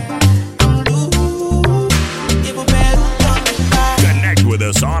 I'm loose. Even better done it by. Connect with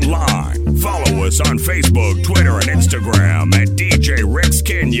us online. Follow us on Facebook, Twitter, and Instagram at DJ Rex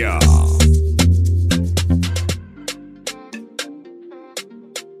Kenya.